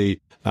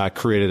really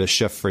created a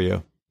shift for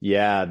you.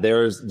 Yeah,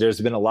 there's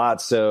been a lot.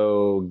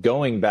 So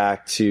going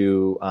back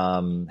to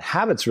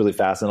habits really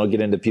fast, and I'll get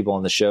into people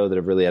on the show that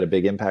have really had a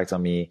big impact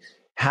on me.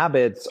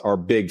 Habits are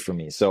big for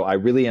me. So I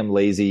really am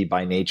lazy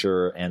by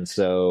nature. And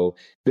so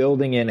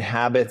building in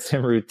habits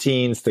and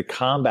routines to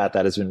combat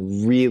that has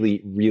been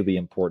really, really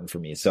important for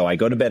me. So I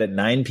go to bed at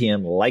 9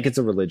 p.m. like it's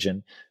a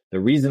religion.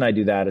 The reason I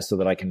do that is so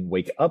that I can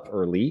wake up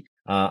early.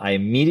 I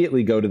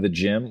immediately go to the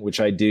gym, which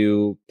I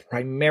do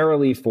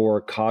primarily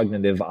for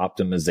cognitive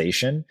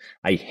optimization.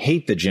 I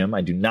hate the gym.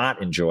 I do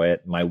not enjoy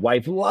it. My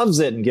wife loves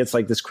it and gets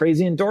like this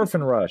crazy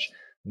endorphin rush.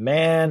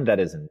 Man, that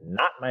is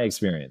not my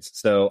experience.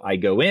 So I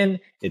go in,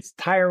 it's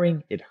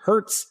tiring, it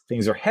hurts,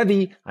 things are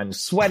heavy, I'm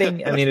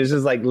sweating. I mean, it's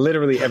just like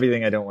literally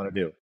everything I don't want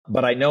to do.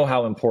 But I know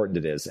how important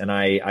it is. And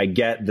I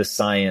get the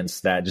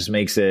science that just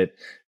makes it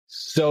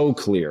so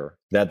clear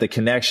that the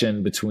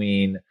connection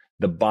between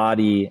the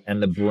body and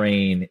the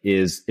brain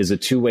is a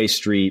two-way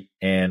street.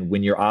 And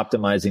when you're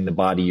optimizing the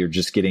body, you're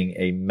just getting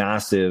a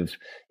massive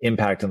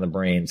impact on the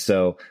brain.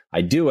 So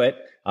I do it.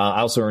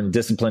 I also earn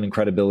discipline and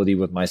credibility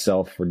with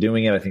myself for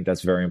doing it. I think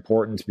that's very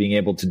important. Being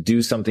able to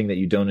do something that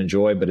you don't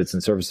enjoy, but it's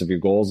in service of your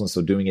goals. And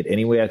so doing it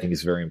anyway, I think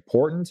is very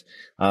important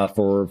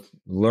for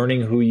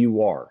learning who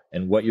you are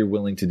and what you're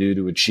willing to do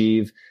to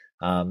achieve.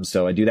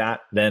 So I do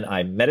that. Then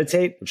I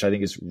meditate, which I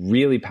think is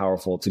really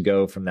powerful to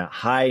go from that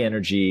high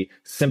energy,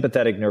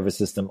 sympathetic nervous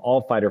system,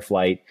 all fight or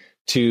flight,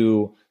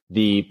 to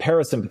the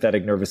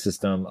parasympathetic nervous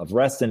system of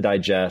rest and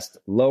digest,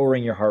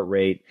 lowering your heart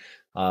rate,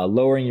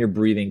 lowering your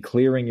breathing,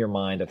 clearing your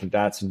mind. I think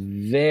that's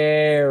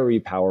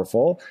very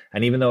powerful.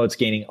 And even though it's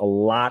gaining a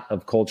lot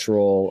of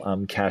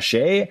cultural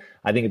cachet,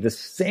 I think at the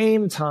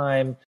same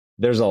time,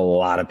 there's a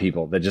lot of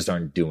people that just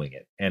aren't doing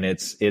it. And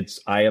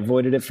I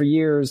avoided it for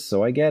years,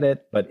 so I get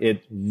it, but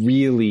it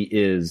really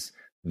is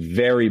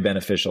very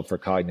beneficial for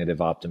cognitive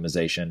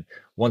optimization.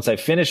 Once I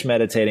finish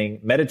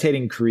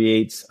meditating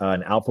creates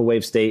an alpha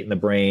wave state in the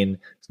brain.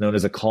 It's known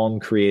as a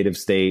calm creative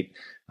state.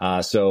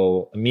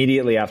 So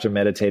immediately after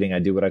meditating, I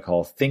do what I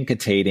call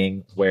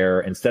thinkitating, where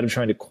instead of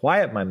trying to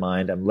quiet my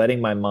mind, I'm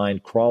letting my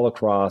mind crawl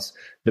across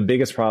the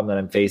biggest problem that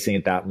I'm facing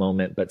at that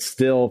moment, but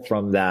still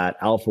from that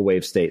alpha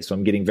wave state. So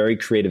I'm getting very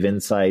creative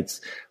insights,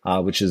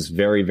 which is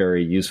very,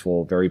 very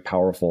useful, very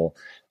powerful.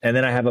 And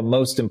then I have a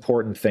most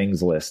important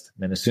things list.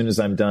 And as soon as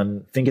I'm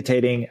done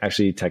thinkitating,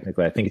 actually,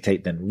 technically I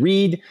thinkitate, then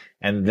read,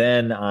 and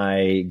then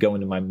I go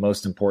into my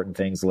most important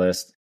things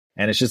list.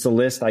 And it's just a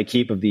list I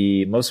keep of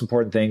the most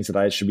important things that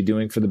I should be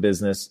doing for the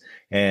business.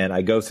 And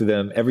I go through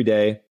them every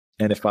day.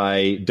 And if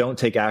I don't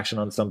take action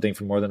on something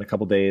for more than a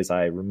couple of days,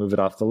 I remove it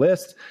off the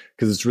list,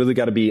 because it's really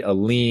got to be a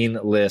lean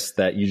list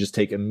that you just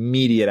take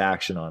immediate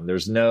action on.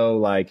 There's no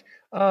like,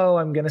 oh,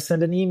 I'm going to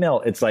send an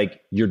email. It's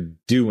like you're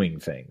doing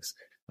things.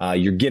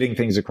 You're getting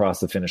things across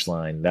the finish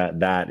line.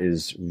 That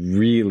is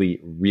really,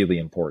 really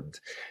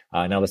important.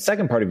 Now, the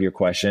second part of your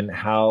question,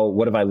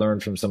 what have I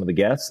learned from some of the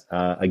guests?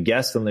 A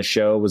guest on the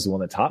show was the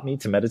one that taught me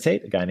to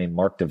meditate, a guy named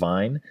Mark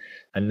Devine.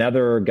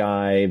 Another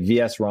guy,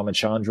 V.S.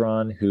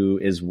 Ramachandran, who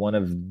is one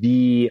of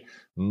the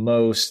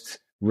most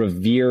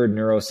revered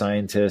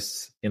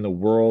neuroscientists in the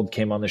world,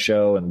 came on the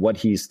show, and what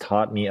he's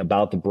taught me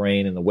about the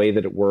brain and the way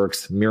that it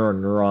works, mirror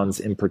neurons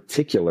in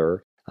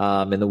particular.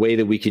 And the way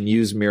that we can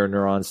use mirror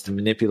neurons to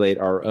manipulate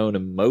our own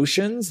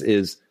emotions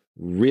is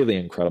really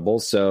incredible.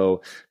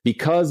 So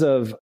because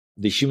of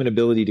the human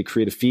ability to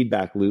create a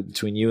feedback loop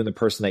between you and the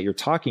person that you're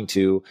talking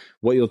to,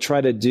 what you'll try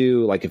to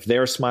do, like if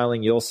they're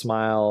smiling, you'll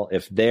smile.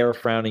 If they're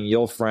frowning,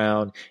 you'll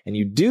frown. And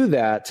you do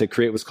that to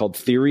create what's called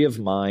theory of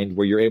mind,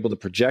 where you're able to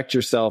project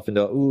yourself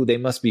into, ooh, they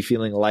must be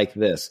feeling like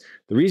this.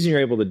 The reason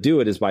you're able to do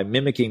it is by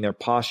mimicking their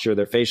posture,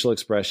 their facial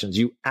expressions.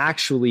 You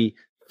actually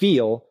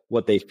feel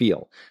what they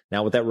feel.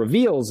 Now, what that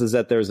reveals is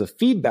that there's a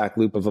feedback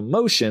loop of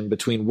emotion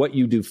between what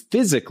you do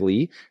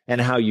physically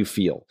and how you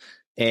feel.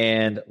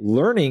 And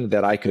learning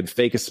that I could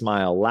fake a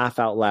smile, laugh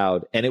out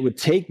loud, and it would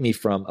take me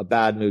from a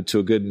bad mood to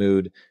a good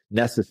mood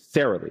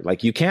necessarily.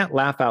 Like you can't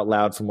laugh out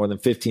loud for more than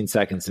 15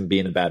 seconds and be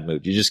in a bad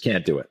mood. You just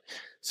can't do it.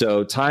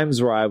 So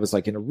times where I was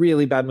like in a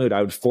really bad mood,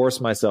 I would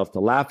force myself to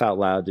laugh out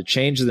loud to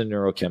change the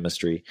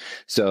neurochemistry.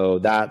 So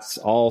that's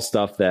all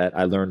stuff that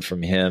I learned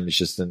from him. He's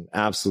just an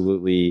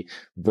absolutely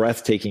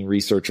breathtaking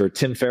researcher.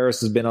 Tim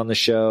Ferriss has been on the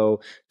show,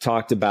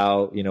 talked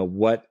about,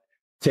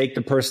 take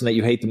the person that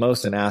you hate the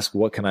most and ask,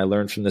 what can I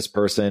learn from this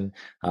person?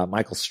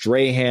 Michael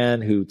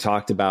Strahan, who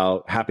talked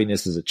about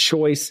happiness as a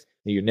choice.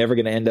 You're never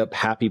going to end up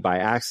happy by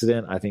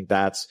accident. I think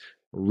that's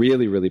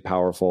really, really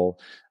powerful.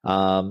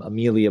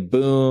 Amelia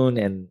Boone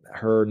and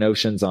her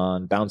notions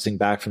on bouncing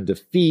back from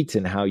defeat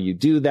and how you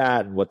do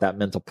that and what that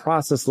mental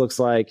process looks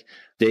like.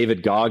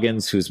 David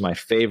Goggins, who's my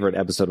favorite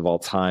episode of all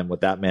time,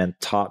 what that man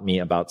taught me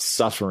about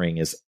suffering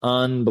is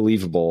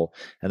unbelievable,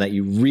 and that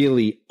you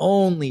really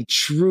only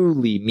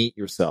truly meet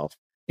yourself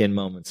in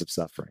moments of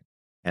suffering.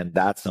 And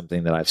that's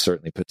something that I've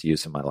certainly put to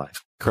use in my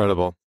life.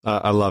 Incredible.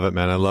 I love it,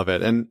 man. I love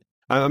it. And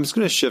I'm just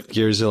going to shift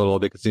gears a little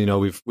bit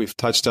because, we've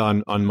touched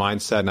on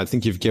mindset, and I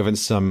think you've given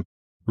some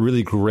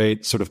really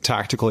great sort of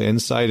tactical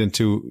insight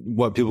into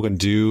what people can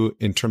do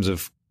in terms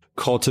of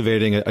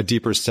cultivating a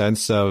deeper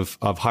sense of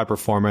high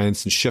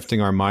performance and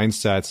shifting our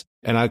mindsets.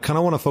 And I kind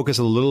of want to focus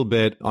a little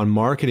bit on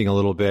marketing a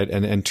little bit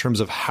and in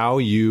terms of how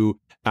you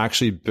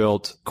actually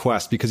built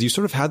Quest, because you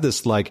sort of had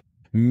this like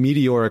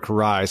meteoric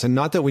rise. And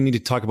not that we need to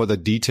talk about the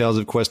details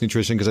of Quest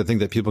Nutrition, because I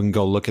think that people can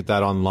go look at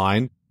that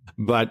online.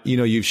 But,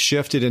 you've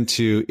shifted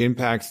into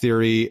impact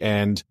theory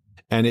and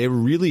it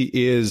really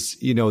is,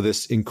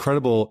 this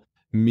incredible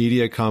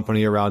media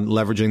company around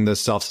leveraging the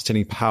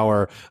self-sustaining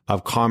power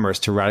of commerce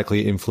to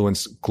radically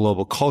influence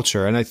global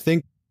culture. And I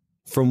think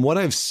from what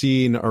I've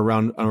seen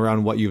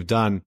around what you've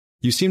done,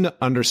 you seem to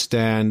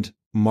understand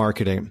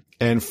marketing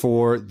And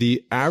for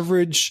the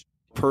average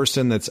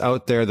person that's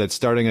out there that's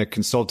starting a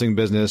consulting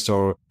business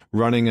or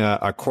running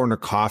a corner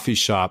coffee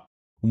shop,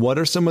 what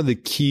are some of the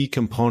key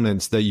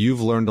components that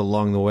you've learned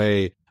along the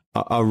way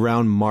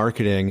around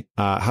marketing,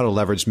 how to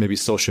leverage maybe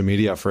social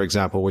media, for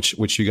example,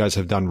 which you guys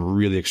have done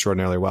really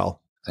extraordinarily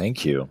well?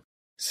 Thank you.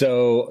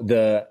 So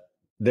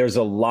there's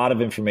a lot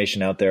of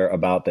information out there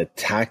about the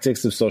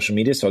tactics of social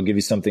media. So I'll give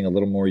you something a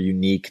little more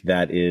unique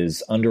that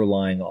is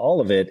underlying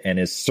all of it and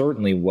is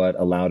certainly what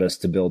allowed us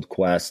to build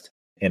Quest.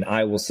 And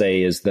I will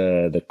say is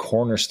the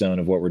cornerstone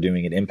of what we're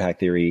doing in Impact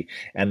Theory.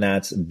 And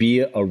that's be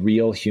a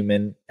real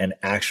human and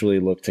actually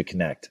look to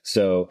connect.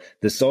 So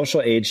the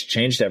social age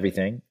changed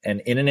everything.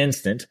 And in an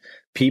instant,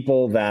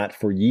 people that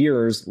for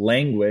years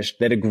languished,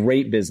 they had a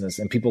great business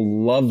and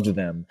people loved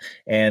them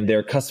and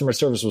their customer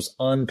service was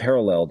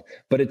unparalleled,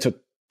 but it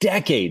took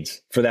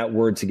decades for that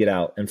word to get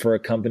out and for a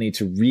company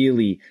to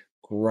really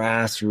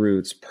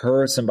grassroots,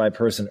 person by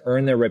person,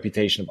 earn their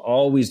reputation of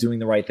always doing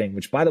the right thing,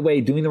 which, by the way,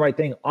 doing the right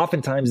thing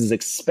oftentimes is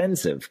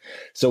expensive.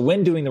 So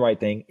when doing the right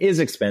thing is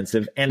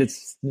expensive and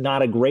it's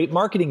not a great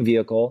marketing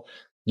vehicle,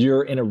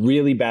 you're in a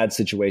really bad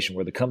situation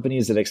where the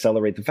companies that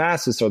accelerate the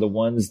fastest are the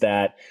ones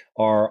that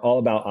are all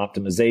about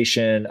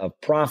optimization of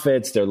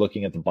profits. They're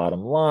looking at the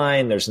bottom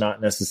line. There's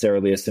not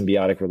necessarily a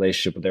symbiotic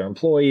relationship with their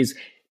employees,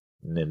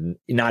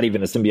 not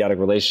even a symbiotic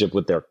relationship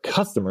with their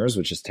customers,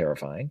 which is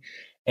terrifying.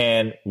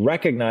 And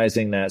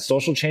recognizing that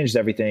social changed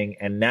everything.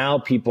 And now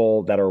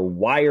people that are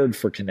wired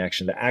for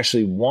connection, that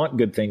actually want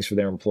good things for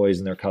their employees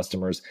and their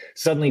customers,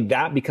 suddenly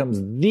that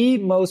becomes the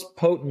most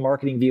potent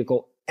marketing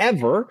vehicle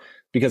ever,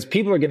 because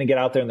people are going to get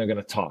out there and they're going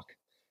to talk.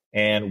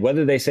 And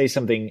whether they say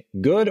something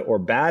good or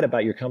bad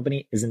about your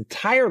company is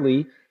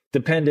entirely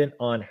dependent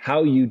on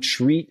how you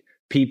treat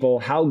people,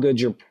 how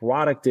good your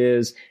product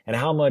is, and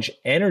how much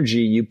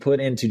energy you put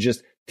into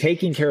just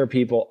taking care of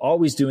people,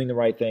 always doing the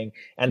right thing.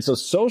 And so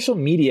social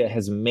media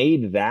has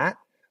made that,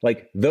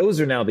 like, those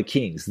are now the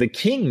kings. The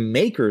king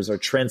makers are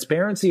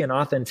transparency and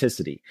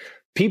authenticity.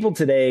 People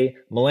today,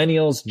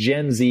 millennials,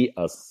 Gen Z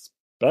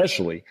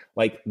especially,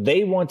 like,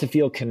 they want to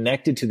feel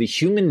connected to the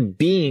human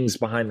beings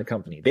behind the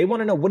company. They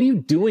want to know, what are you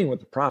doing with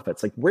the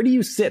profits? Like, where do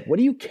you sit? What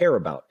do you care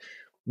about?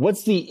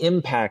 What's the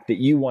impact that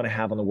you want to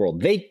have on the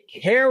world? They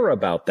care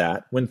about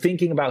that when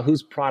thinking about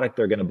whose product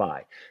they're going to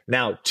buy.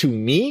 Now, to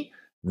me,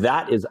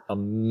 that is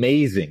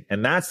amazing.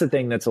 And that's the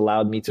thing that's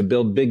allowed me to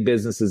build big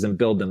businesses and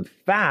build them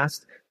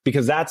fast,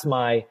 because that's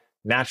my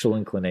natural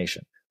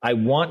inclination. I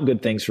want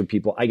good things for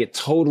people. I get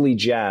totally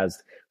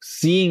jazzed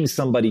seeing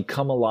somebody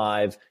come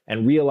alive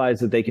and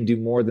realize that they can do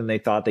more than they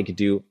thought they could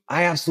do.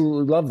 I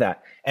absolutely love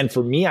that. And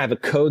for me, I have a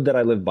code that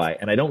I live by,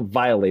 and I don't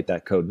violate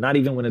that code, not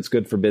even when it's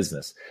good for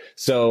business.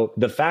 So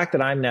the fact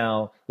that I'm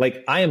now,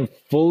 like, I am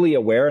fully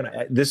aware,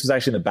 and this was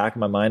actually in the back of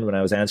my mind when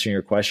I was answering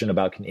your question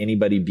about can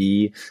anybody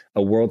be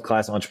a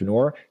world-class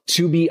entrepreneur?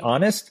 To be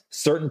honest,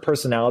 certain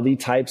personality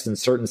types and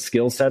certain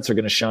skill sets are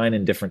going to shine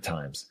in different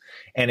times.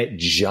 And it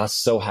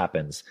just so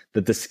happens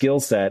that the skill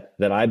set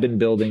that I've been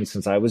building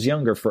since I was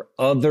younger for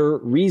other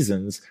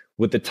reasons,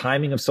 with the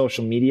timing of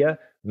social media,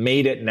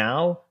 made it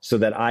now so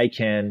that I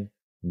can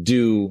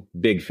do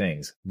big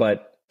things.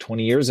 But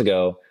 20 years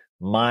ago,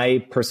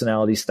 my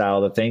personality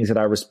style, the things that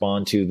I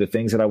respond to, the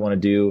things that I want to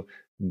do,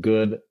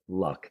 good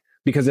luck.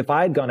 Because if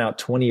I had gone out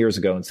 20 years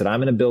ago and said, I'm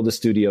going to build a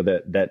studio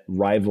that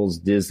rivals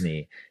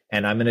Disney,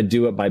 and I'm going to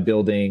do it by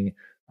building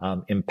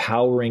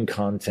empowering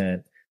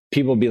content,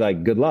 people would be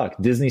like, good luck.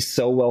 Disney's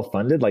so well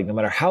funded. Like, no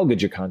matter how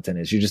good your content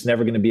is, you're just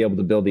never going to be able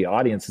to build the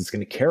audience that's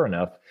going to care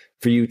enough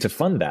for you to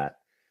fund that.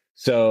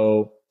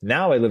 So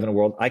now I live in a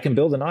world, I can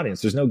build an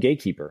audience. There's no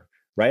gatekeeper,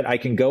 right? I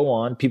can go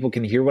on. People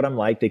can hear what I'm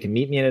like. They can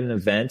meet me at an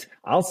event.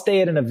 I'll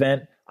stay at an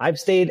event. I've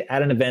stayed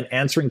at an event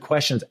answering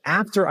questions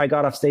after I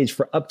got off stage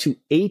for up to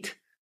 8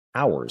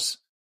 hours,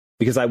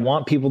 because I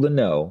want people to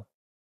know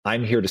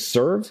I'm here to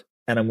serve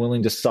and I'm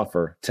willing to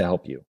suffer to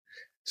help you.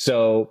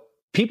 So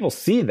people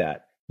see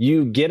that.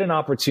 You get an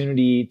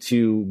opportunity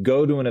to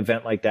go to an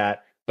event like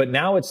that, but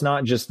now it's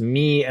not just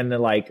me and the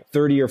like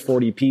 30 or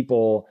 40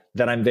 people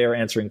that I'm there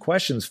answering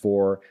questions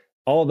for.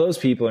 All those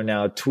people are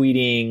now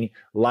tweeting,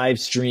 live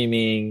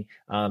streaming,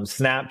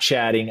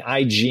 Snapchatting,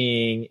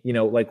 IGing,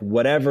 like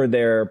whatever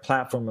their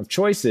platform of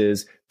choice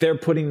is, they're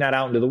putting that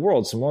out into the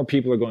world. So more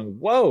people are going,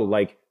 whoa,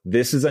 like,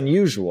 this is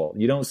unusual.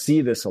 You don't see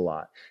this a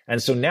lot.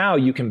 And so now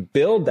you can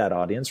build that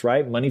audience,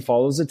 right? Money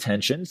follows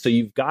attention. So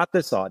you've got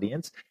this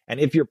audience. And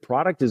if your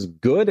product is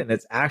good and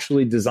it's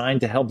actually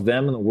designed to help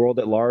them and the world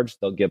at large,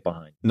 they'll get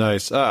behind.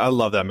 Nice. I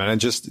love that, man. And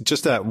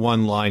just that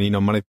one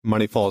line,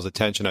 money follows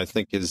attention, I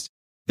think is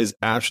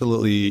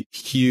absolutely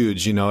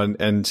huge,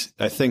 and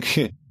I think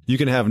you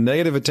can have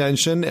negative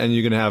attention and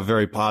you can have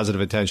very positive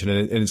attention.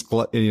 And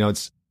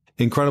it's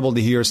incredible to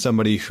hear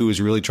somebody who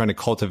is really trying to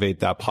cultivate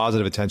that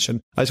positive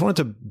attention. I just wanted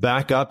to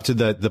back up to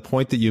the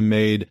point that you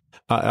made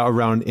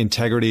around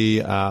integrity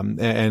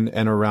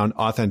and around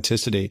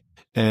authenticity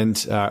and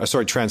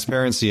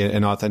transparency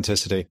and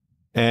authenticity.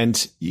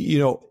 And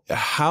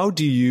how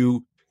do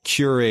you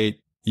curate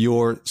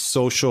your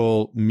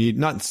social media,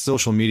 not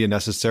social media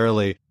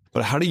necessarily,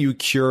 but how do you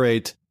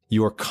curate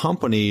your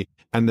company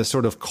and the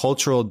sort of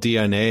cultural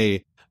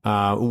DNA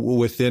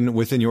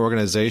within your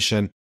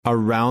organization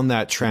around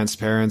that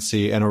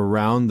transparency and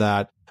around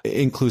that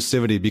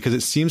inclusivity, because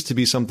it seems to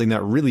be something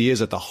that really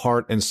is at the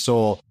heart and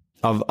soul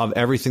of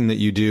everything that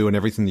you do and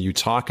everything that you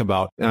talk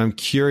about. And I'm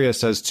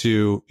curious as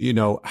to,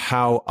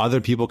 how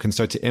other people can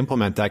start to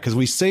implement that, because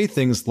we say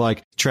things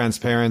like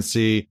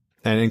transparency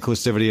and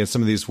inclusivity and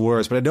some of these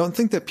words, but I don't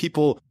think that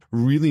people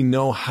really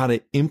know how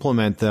to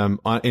implement them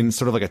in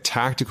sort of like a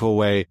tactical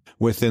way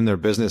within their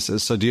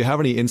businesses. So do you have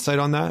any insight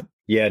on that?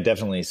 Yeah,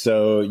 definitely.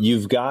 So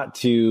you've got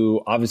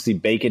to obviously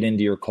bake it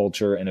into your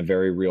culture in a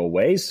very real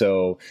way.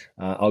 So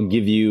I'll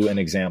give you an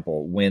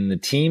example. When the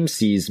team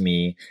sees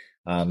me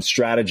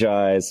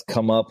strategize,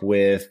 come up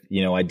with,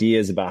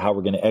 ideas about how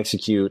we're going to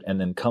execute,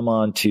 and then come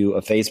on to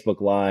a Facebook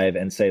Live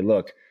and say,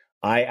 look,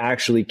 I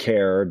actually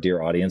care,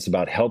 dear audience,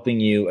 about helping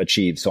you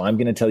achieve. So I'm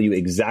going to tell you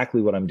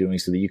exactly what I'm doing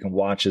so that you can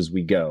watch as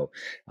we go.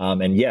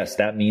 And yes,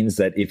 that means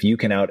that if you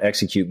can out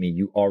execute me,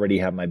 you already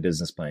have my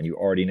business plan. You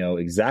already know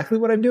exactly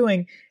what I'm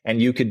doing, and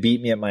you could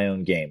beat me at my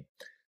own game.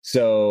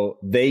 So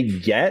they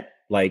get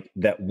like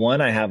that. One,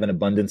 I have an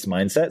abundance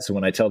mindset. So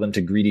when I tell them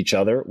to greet each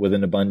other with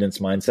an abundance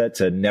mindset,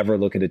 to never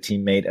look at a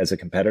teammate as a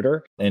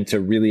competitor, and to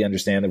really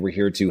understand that we're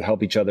here to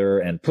help each other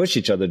and push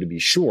each other, to be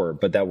sure,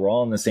 but that we're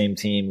all on the same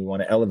team. We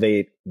want to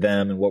elevate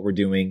them and what we're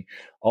doing.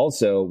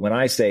 Also, when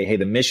I say, hey,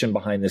 the mission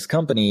behind this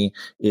company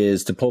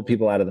is to pull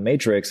people out of the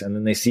matrix, and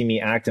then they see me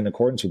act in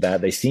accordance with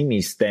that, they see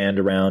me stand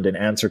around and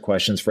answer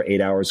questions for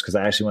 8 hours because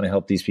I actually want to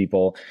help these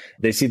people,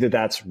 they see that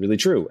that's really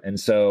true. And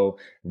so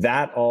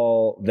that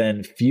all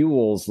then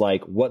fuels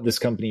like what this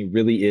company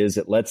really is.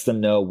 It lets them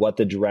know what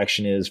the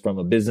direction is from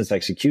a business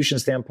execution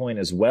standpoint,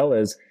 as well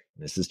as,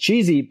 this is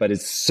cheesy, but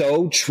it's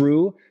so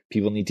true,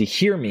 people need to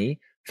hear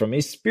me, from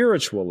a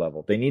spiritual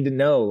level. They need to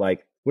know,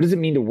 like, what does it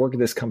mean to work at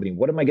this company?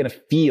 What am I going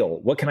to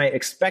feel? What can I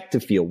expect to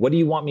feel? What do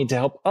you want me to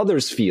help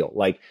others feel?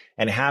 Like,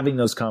 and having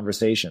those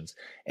conversations.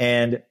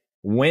 And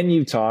when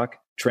you talk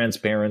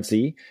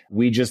transparency,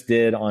 we just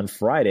did on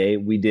Friday,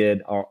 we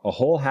did a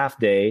whole half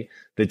day.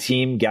 The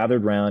team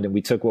gathered around and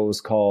we took what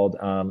was called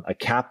a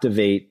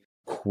Captivate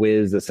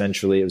quiz.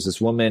 Essentially, it was this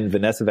woman,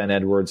 Vanessa Van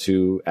Edwards,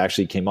 who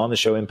actually came on the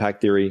show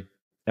Impact Theory.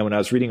 And when I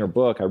was reading her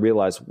book, I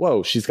realized,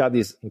 whoa, she's got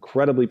these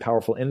incredibly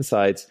powerful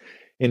insights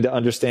into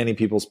understanding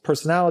people's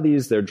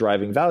personalities, their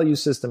driving value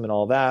system, and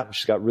all that.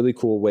 She's got really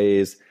cool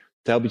ways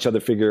to help each other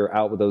figure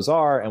out what those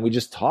are. And we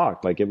just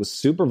talked, like, it was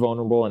super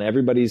vulnerable, and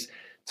everybody's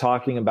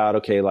talking about,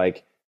 okay,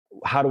 like,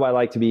 how do I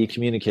like to be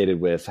communicated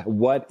with?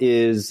 What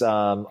is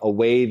a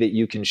way that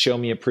you can show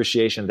me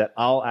appreciation that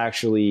I'll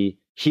actually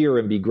hear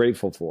and be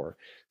grateful for?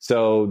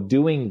 So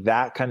doing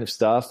that kind of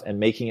stuff and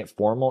making it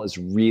formal is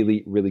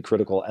really, really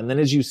critical. And then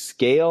as you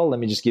scale, let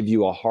me just give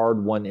you a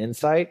hard one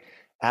insight.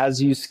 As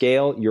you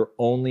scale, you're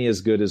only as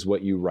good as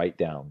what you write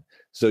down.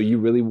 So you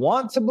really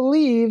want to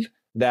believe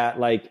that,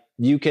 like,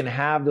 you can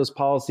have those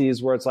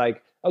policies where it's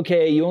like,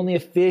 okay, you only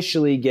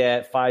officially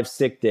get 5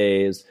 sick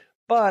days,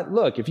 but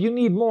look, if you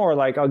need more,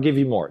 like, I'll give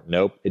you more.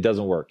 Nope, it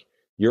doesn't work.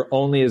 You're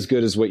only as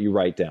good as what you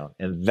write down.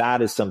 And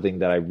that is something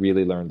that I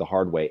really learned the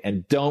hard way.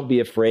 And don't be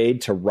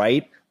afraid to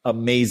write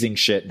amazing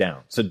shit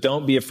down. So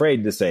don't be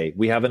afraid to say,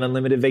 we have an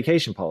unlimited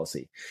vacation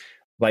policy.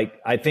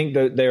 Like, I think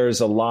that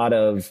there's a lot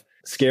of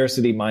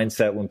scarcity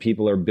mindset when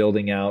people are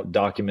building out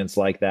documents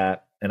like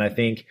that. And I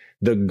think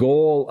the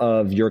goal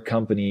of your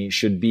company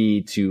should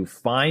be to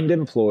find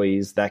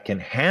employees that can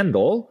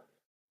handle,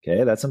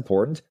 okay, that's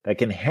important, that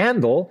can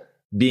handle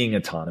being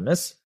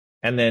autonomous,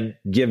 and then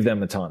give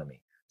them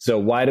autonomy. So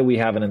why do we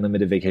have an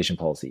unlimited vacation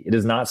policy? It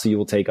is not so you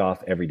will take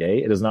off every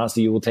day. It is not so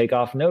you will take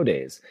off no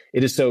days.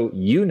 It is so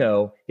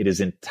it is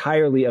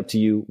entirely up to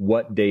you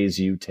what days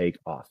you take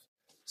off.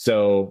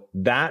 So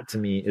that to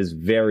me is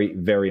very,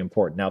 very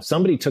important. Now, if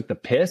somebody took the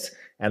piss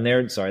and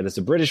that's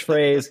a British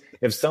phrase.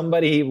 If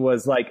somebody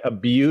was like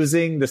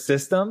abusing the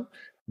system,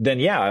 then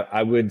yeah,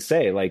 I would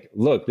say, like,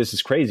 look, this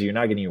is crazy. You're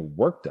not getting your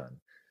work done.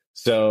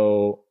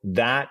 So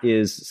that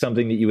is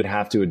something that you would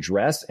have to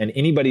address. And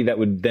anybody that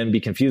would then be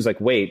confused,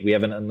 like, wait, we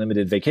have an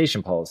unlimited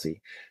vacation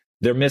policy,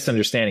 they're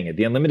misunderstanding it.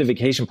 The unlimited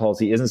vacation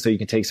policy isn't so you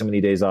can take so many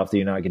days off that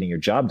you're not getting your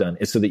job done.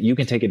 It's so that you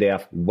can take a day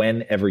off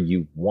whenever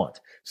you want,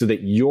 so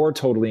that you're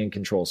totally in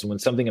control. So when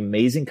something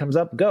amazing comes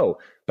up, go.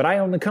 But I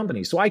own the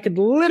company, so I could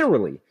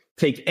literally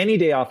take any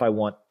day off I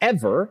want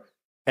ever.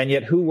 And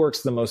yet who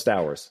works the most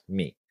hours?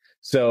 Me.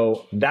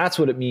 So that's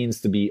what it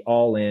means to be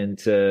all in,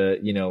 to,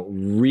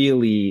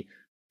 really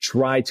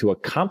try to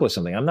accomplish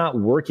something. I'm not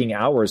working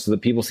hours so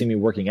that people see me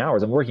working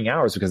hours. I'm working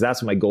hours because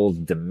that's what my goals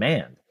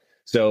demand.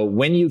 So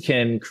when you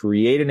can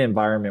create an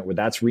environment where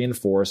that's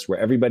reinforced, where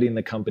everybody in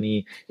the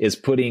company is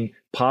putting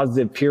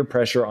positive peer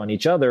pressure on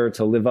each other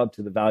to live up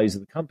to the values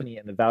of the company,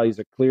 and the values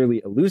are clearly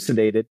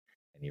elucidated,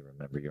 and you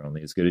remember you're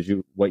only as good as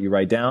what you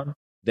write down,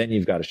 then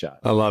you've got a shot.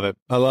 I love it.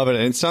 And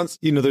it sounds,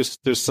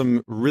 there's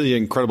some really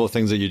incredible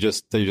things that you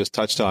just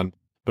touched on.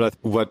 But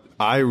what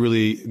I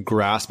really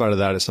grasp out of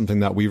that is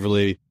something that we've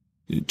really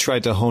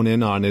tried to hone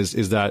in on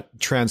is that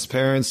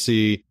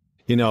transparency.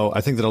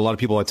 I think that a lot of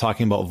people are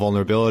talking about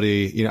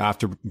vulnerability,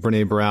 after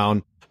Brene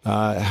Brown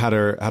had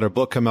her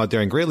book come out,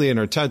 Daring Greatly, in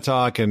her TED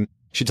Talk, and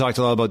she talked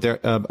a lot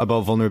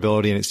about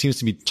vulnerability, and it seems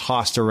to be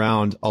tossed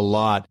around a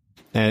lot,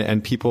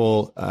 and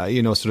people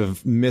sort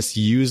of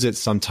misuse it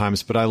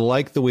sometimes. But I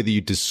like the way that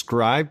you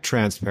describe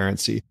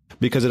transparency,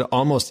 because it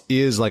almost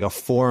is like a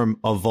form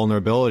of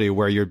vulnerability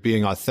where you're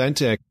being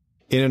authentic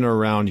in and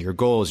around your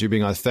goals. You're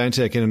being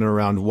authentic in and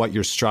around what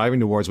you're striving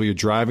towards, what you're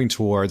driving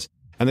towards.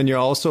 And then you're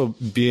also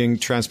being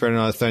transparent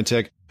and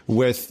authentic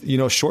with,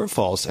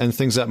 shortfalls and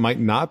things that might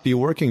not be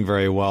working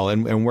very well,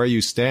 and where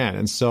you stand.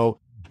 And so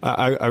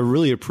I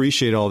really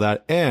appreciate all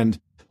that. And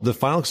the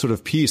final sort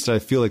of piece that I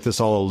feel like this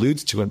all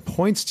alludes to and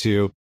points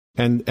to,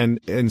 and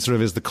sort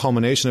of is the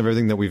culmination of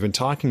everything that we've been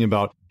talking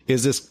about,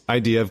 is this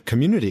idea of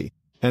community,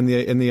 and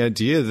the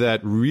idea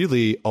that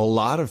really a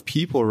lot of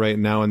people right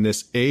now in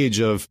this age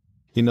of,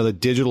 the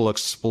digital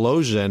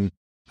explosion,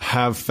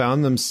 have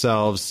found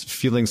themselves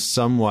feeling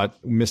somewhat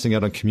missing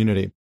out on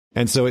community.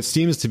 And so it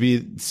seems to be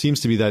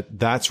that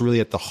that's really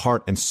at the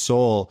heart and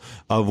soul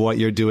of what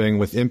you're doing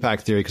with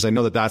Impact Theory, because I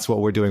know that that's what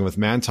we're doing with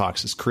Man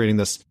Talks, is creating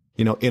this,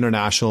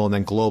 international and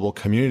then global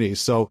community.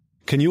 So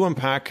can you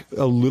unpack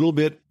a little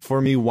bit for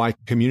me why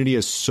community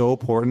is so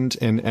important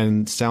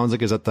and sounds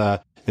like is at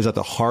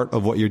the heart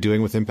of what you're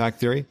doing with Impact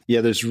Theory?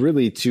 Yeah, there's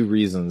really two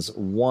reasons.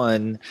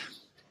 One,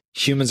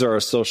 humans are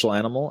a social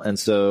animal. And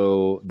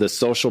so the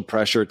social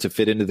pressure to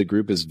fit into the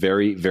group is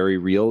very, very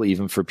real,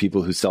 even for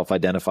people who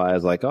self-identify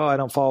as like, oh, I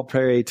don't fall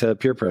prey to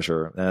peer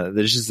pressure.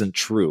 This isn't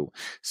true.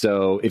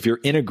 So if you're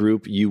in a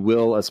group, you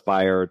will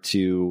aspire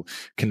to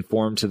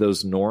conform to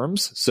those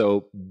norms.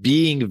 So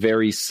being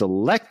very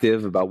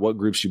selective about what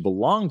groups you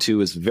belong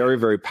to is very,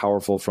 very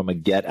powerful from a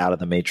get out of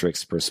the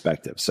matrix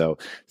perspective. So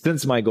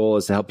since my goal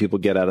is to help people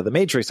get out of the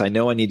matrix, I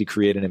know I need to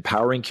create an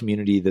empowering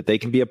community that they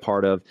can be a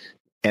part of.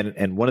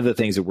 And one of the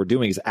things that we're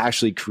doing is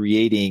actually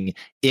creating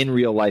in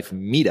real life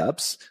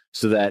meetups,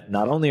 so that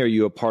not only are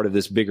you a part of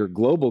this bigger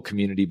global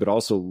community, but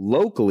also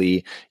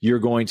locally, you're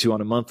going to, on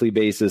a monthly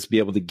basis, be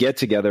able to get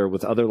together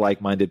with other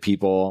like-minded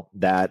people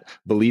that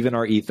believe in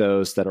our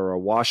ethos, that are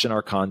awash in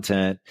our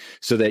content,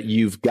 so that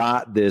you've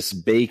got this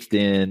baked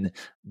in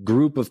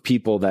group of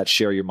people that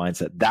share your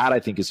mindset. That I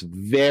think is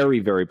very,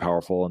 very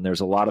powerful. And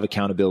there's a lot of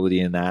accountability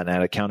in that. And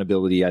that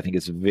accountability, I think,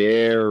 is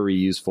very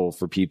useful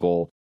for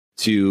people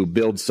to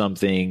build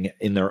something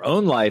in their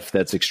own life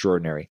that's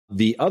extraordinary.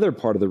 The other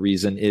part of the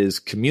reason is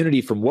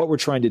community. From what we're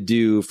trying to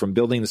do from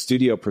building the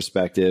studio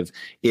perspective,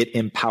 it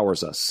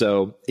empowers us.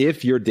 So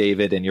if you're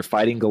David and you're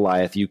fighting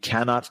Goliath, you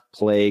cannot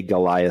play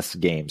Goliath's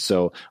game.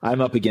 So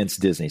I'm up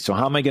against Disney. So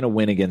how am I going to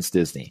win against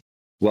Disney?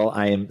 Well,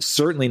 I am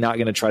certainly not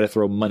going to try to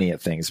throw money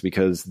at things,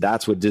 because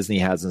that's what Disney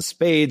has in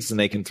spades, and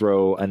they can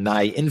throw a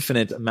nigh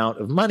infinite amount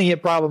of money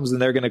at problems,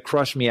 and they're going to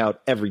crush me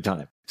out every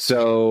time.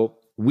 So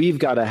we've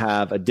got to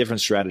have a different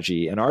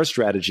strategy. And our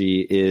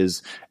strategy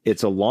is,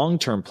 it's a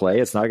long-term play.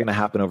 It's not going to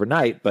happen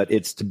overnight, but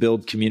it's to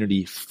build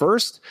community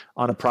first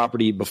on a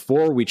property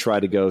before we try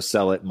to go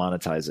sell it,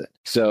 monetize it.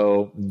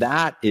 So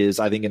that is,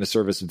 I think, going to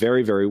serve us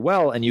very, very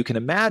well. And you can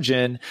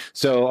imagine,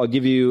 so I'll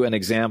give you an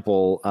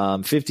example.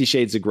 50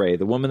 Shades of Grey,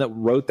 the woman that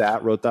wrote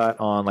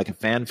that on like a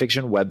fan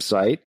fiction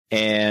website.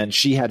 And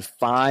she had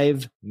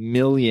 5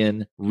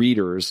 million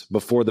readers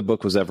before the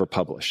book was ever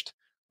published.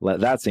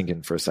 Let that sink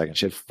in for a second.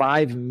 She had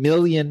 5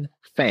 million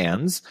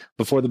fans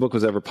before the book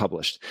was ever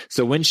published.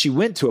 So when she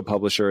went to a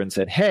publisher and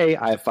said, hey,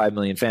 I have 5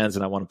 million fans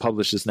and I want to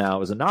publish this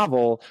now as a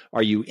novel,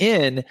 are you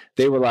in?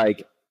 They were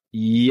like,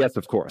 yes,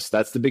 of course.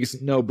 That's the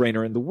biggest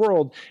no-brainer in the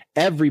world.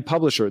 Every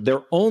publisher,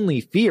 their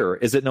only fear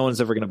is that no one's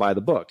ever going to buy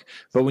the book.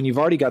 But when you've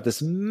already got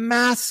this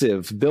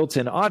massive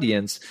built-in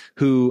audience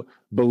who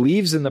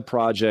believes in the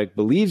project,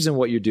 believes in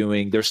what you're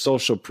doing, there's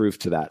social proof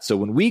to that. So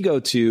when we go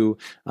to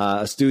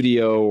a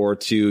studio or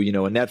to,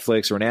 a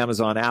Netflix or an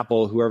Amazon,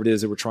 Apple, whoever it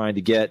is that we're trying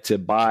to get to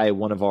buy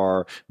one of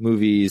our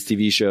movies,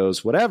 TV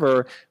shows,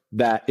 whatever,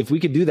 that if we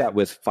could do that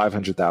with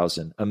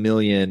 500,000, 1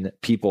 million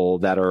people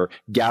that are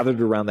gathered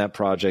around that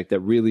project that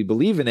really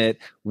believe in it,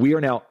 we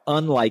are now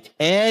unlike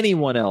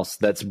anyone else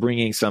that's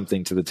bringing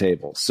something to the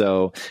table.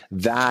 So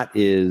that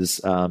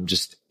is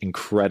just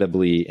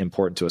incredibly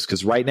important to us,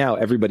 because right now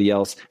everybody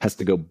else has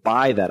to go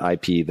buy that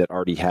IP that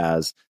already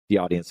has the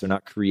audience. They're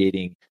not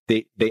creating,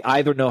 they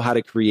either know how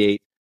to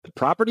create the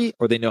property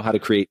or they know how to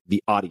create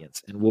the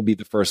audience, and we'll be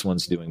the first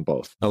ones doing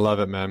both. I love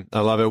it, man.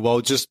 I love it.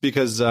 Well, just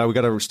because we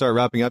got to start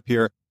wrapping up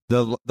here,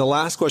 the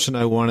last question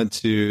I wanted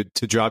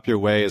to drop your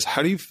way is,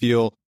 how do you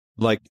feel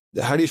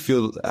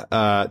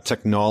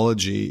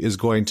technology is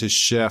going to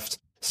shift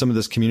some of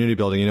this community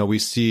building? We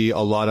see a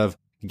lot of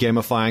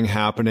gamifying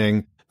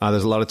happening.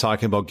 There's a lot of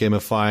talking about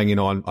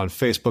gamifying, on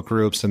Facebook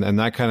groups and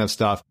that kind of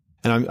stuff.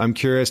 And I'm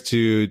curious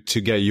to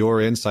get your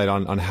insight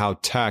on how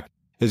tech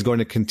is going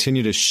to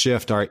continue to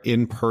shift our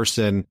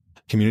in-person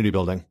community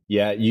building.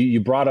 Yeah, you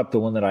brought up the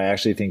one that I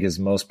actually think is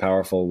most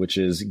powerful, which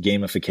is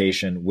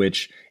gamification,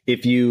 which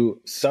if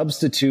you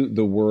substitute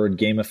the word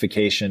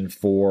gamification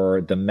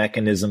for the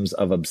mechanisms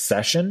of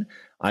obsession,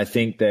 I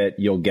think that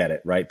you'll get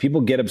it, right?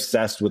 People get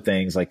obsessed with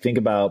things. Like, think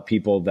about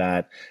people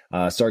that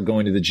start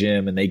going to the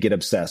gym and they get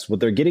obsessed. What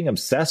they're getting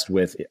obsessed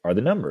with are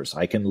the numbers.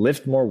 I can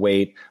lift more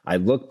weight. I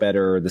look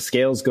better. The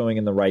scale's going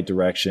in the right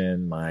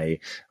direction. My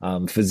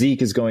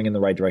physique is going in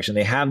the right direction.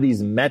 They have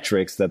these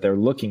metrics that they're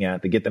looking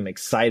at that get them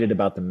excited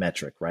about the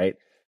metric, right?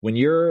 When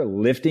you're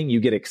lifting, you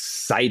get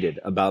excited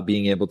about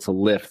being able to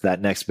lift that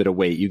next bit of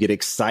weight. You get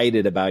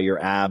excited about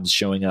your abs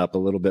showing up a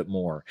little bit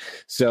more.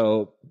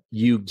 So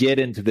you get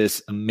into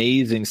this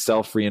amazing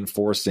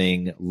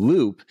self-reinforcing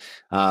loop,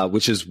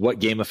 which is what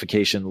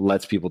gamification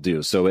lets people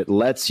do. So it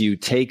lets you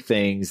take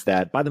things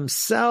that by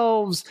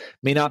themselves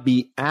may not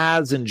be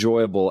as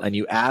enjoyable, and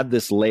you add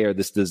this layer,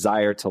 this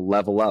desire to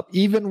level up,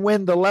 even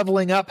when the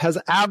leveling up has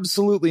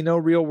absolutely no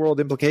real world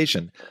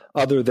implication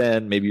other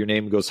than maybe your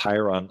name goes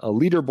higher on a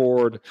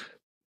leaderboard,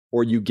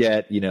 or you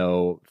get,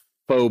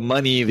 faux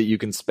money that you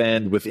can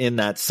spend within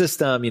that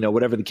system,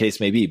 whatever the case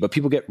may be. But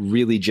people get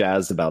really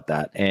jazzed about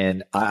that.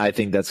 And I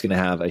think that's going to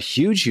have a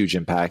huge, huge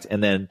impact.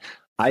 And then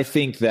I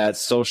think that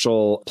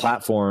social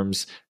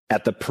platforms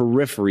at the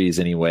peripheries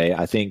anyway,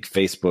 I think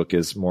Facebook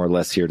is more or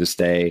less here to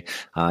stay.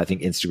 I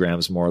think Instagram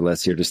is more or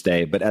less here to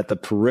stay. But at the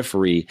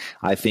periphery,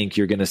 I think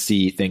you're going to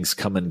see things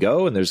come and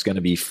go, and there's going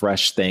to be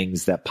fresh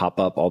things that pop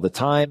up all the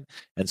time.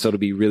 And so it'll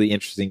be really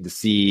interesting to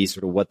see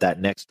sort of what that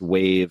next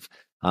wave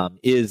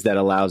is that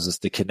allows us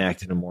to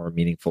connect in a more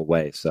meaningful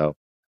way. So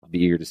I'll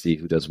be eager to see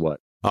who does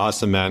what.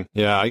 Awesome, man.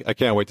 Yeah, I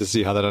can't wait to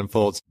see how that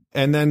unfolds.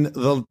 And then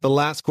the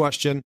last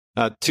question,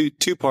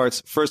 two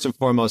parts. First and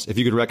foremost, if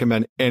you could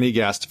recommend any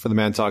guest for the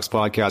Man Talks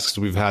podcast, because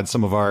we've had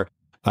some of our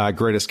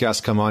greatest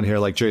guests come on here,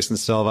 like Jason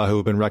Silva, who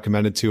have been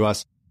recommended to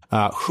us.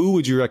 Who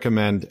would you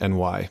recommend and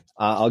why?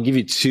 I'll give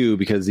you two,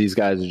 because these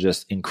guys are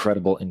just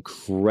incredible,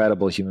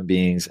 incredible human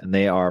beings. And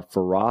they are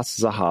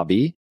Firas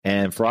Zahabi.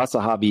 And Firas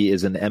Zahabi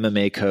is an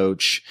MMA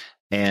coach,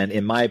 and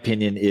in my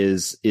opinion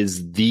is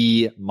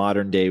the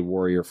modern day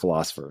warrior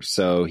philosopher.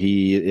 So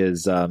he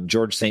is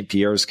George St.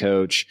 Pierre's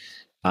coach,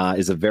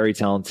 is a very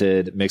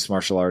talented mixed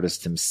martial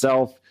artist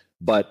himself,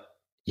 but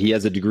he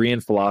has a degree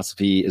in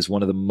philosophy, is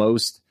one of the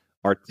most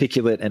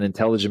articulate and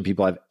intelligent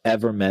people I've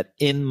ever met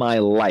in my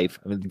life.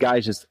 I mean, the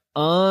guy's just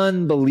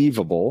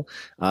unbelievable.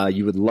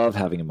 You would love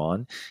having him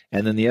on.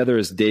 And then the other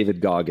is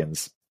David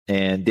Goggins.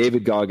 And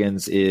David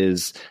Goggins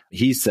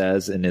he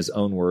says in his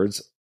own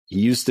words, he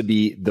used to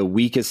be the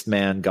weakest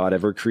man God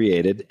ever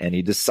created. And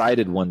he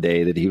decided one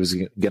day that he was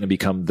going to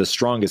become the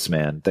strongest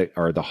man,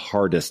 or the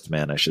hardest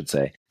man, I should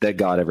say, that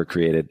God ever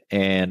created.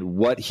 And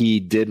what he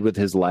did with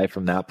his life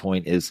from that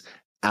point is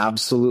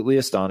absolutely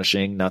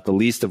astonishing, not the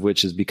least of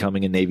which is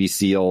becoming a Navy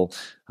SEAL,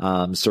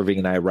 serving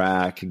in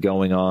Iraq,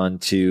 going on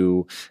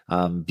to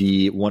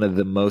be one of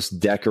the most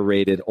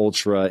decorated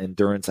ultra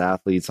endurance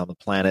athletes on the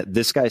planet.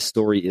 This guy's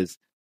story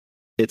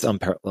it's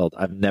unparalleled.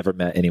 I've never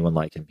met anyone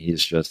like him.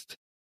 He's just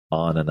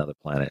on another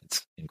planet.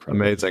 It's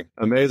incredible.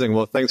 Amazing.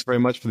 Well, thanks very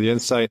much for the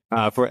insight.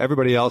 For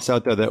everybody else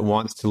out there that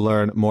wants to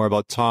learn more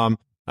about Tom,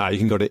 you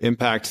can go to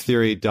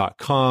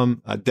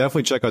impacttheory.com.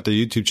 Definitely check out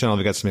the YouTube channel.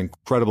 We've got some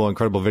incredible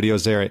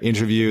videos there and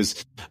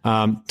interviews.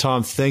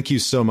 Tom, thank you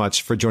so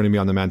much for joining me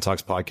on the Man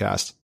Talks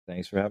podcast.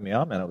 Thanks for having me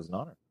on, man. It was an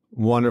honor.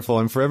 Wonderful.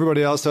 And for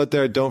everybody else out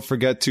there, don't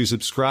forget to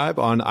subscribe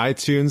on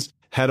iTunes.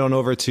 Head on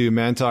over to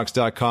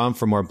mantalks.com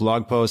for more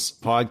blog posts,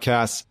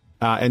 podcasts,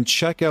 and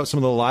check out some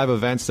of the live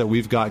events that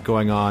we've got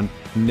going on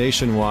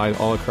nationwide,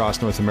 all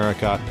across North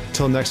America.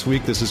 Till next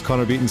week, this is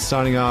Connor Beaton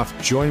signing off.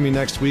 Join me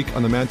next week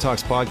on the Man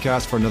Talks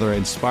podcast for another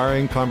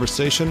inspiring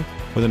conversation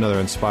with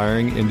another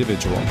inspiring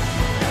individual.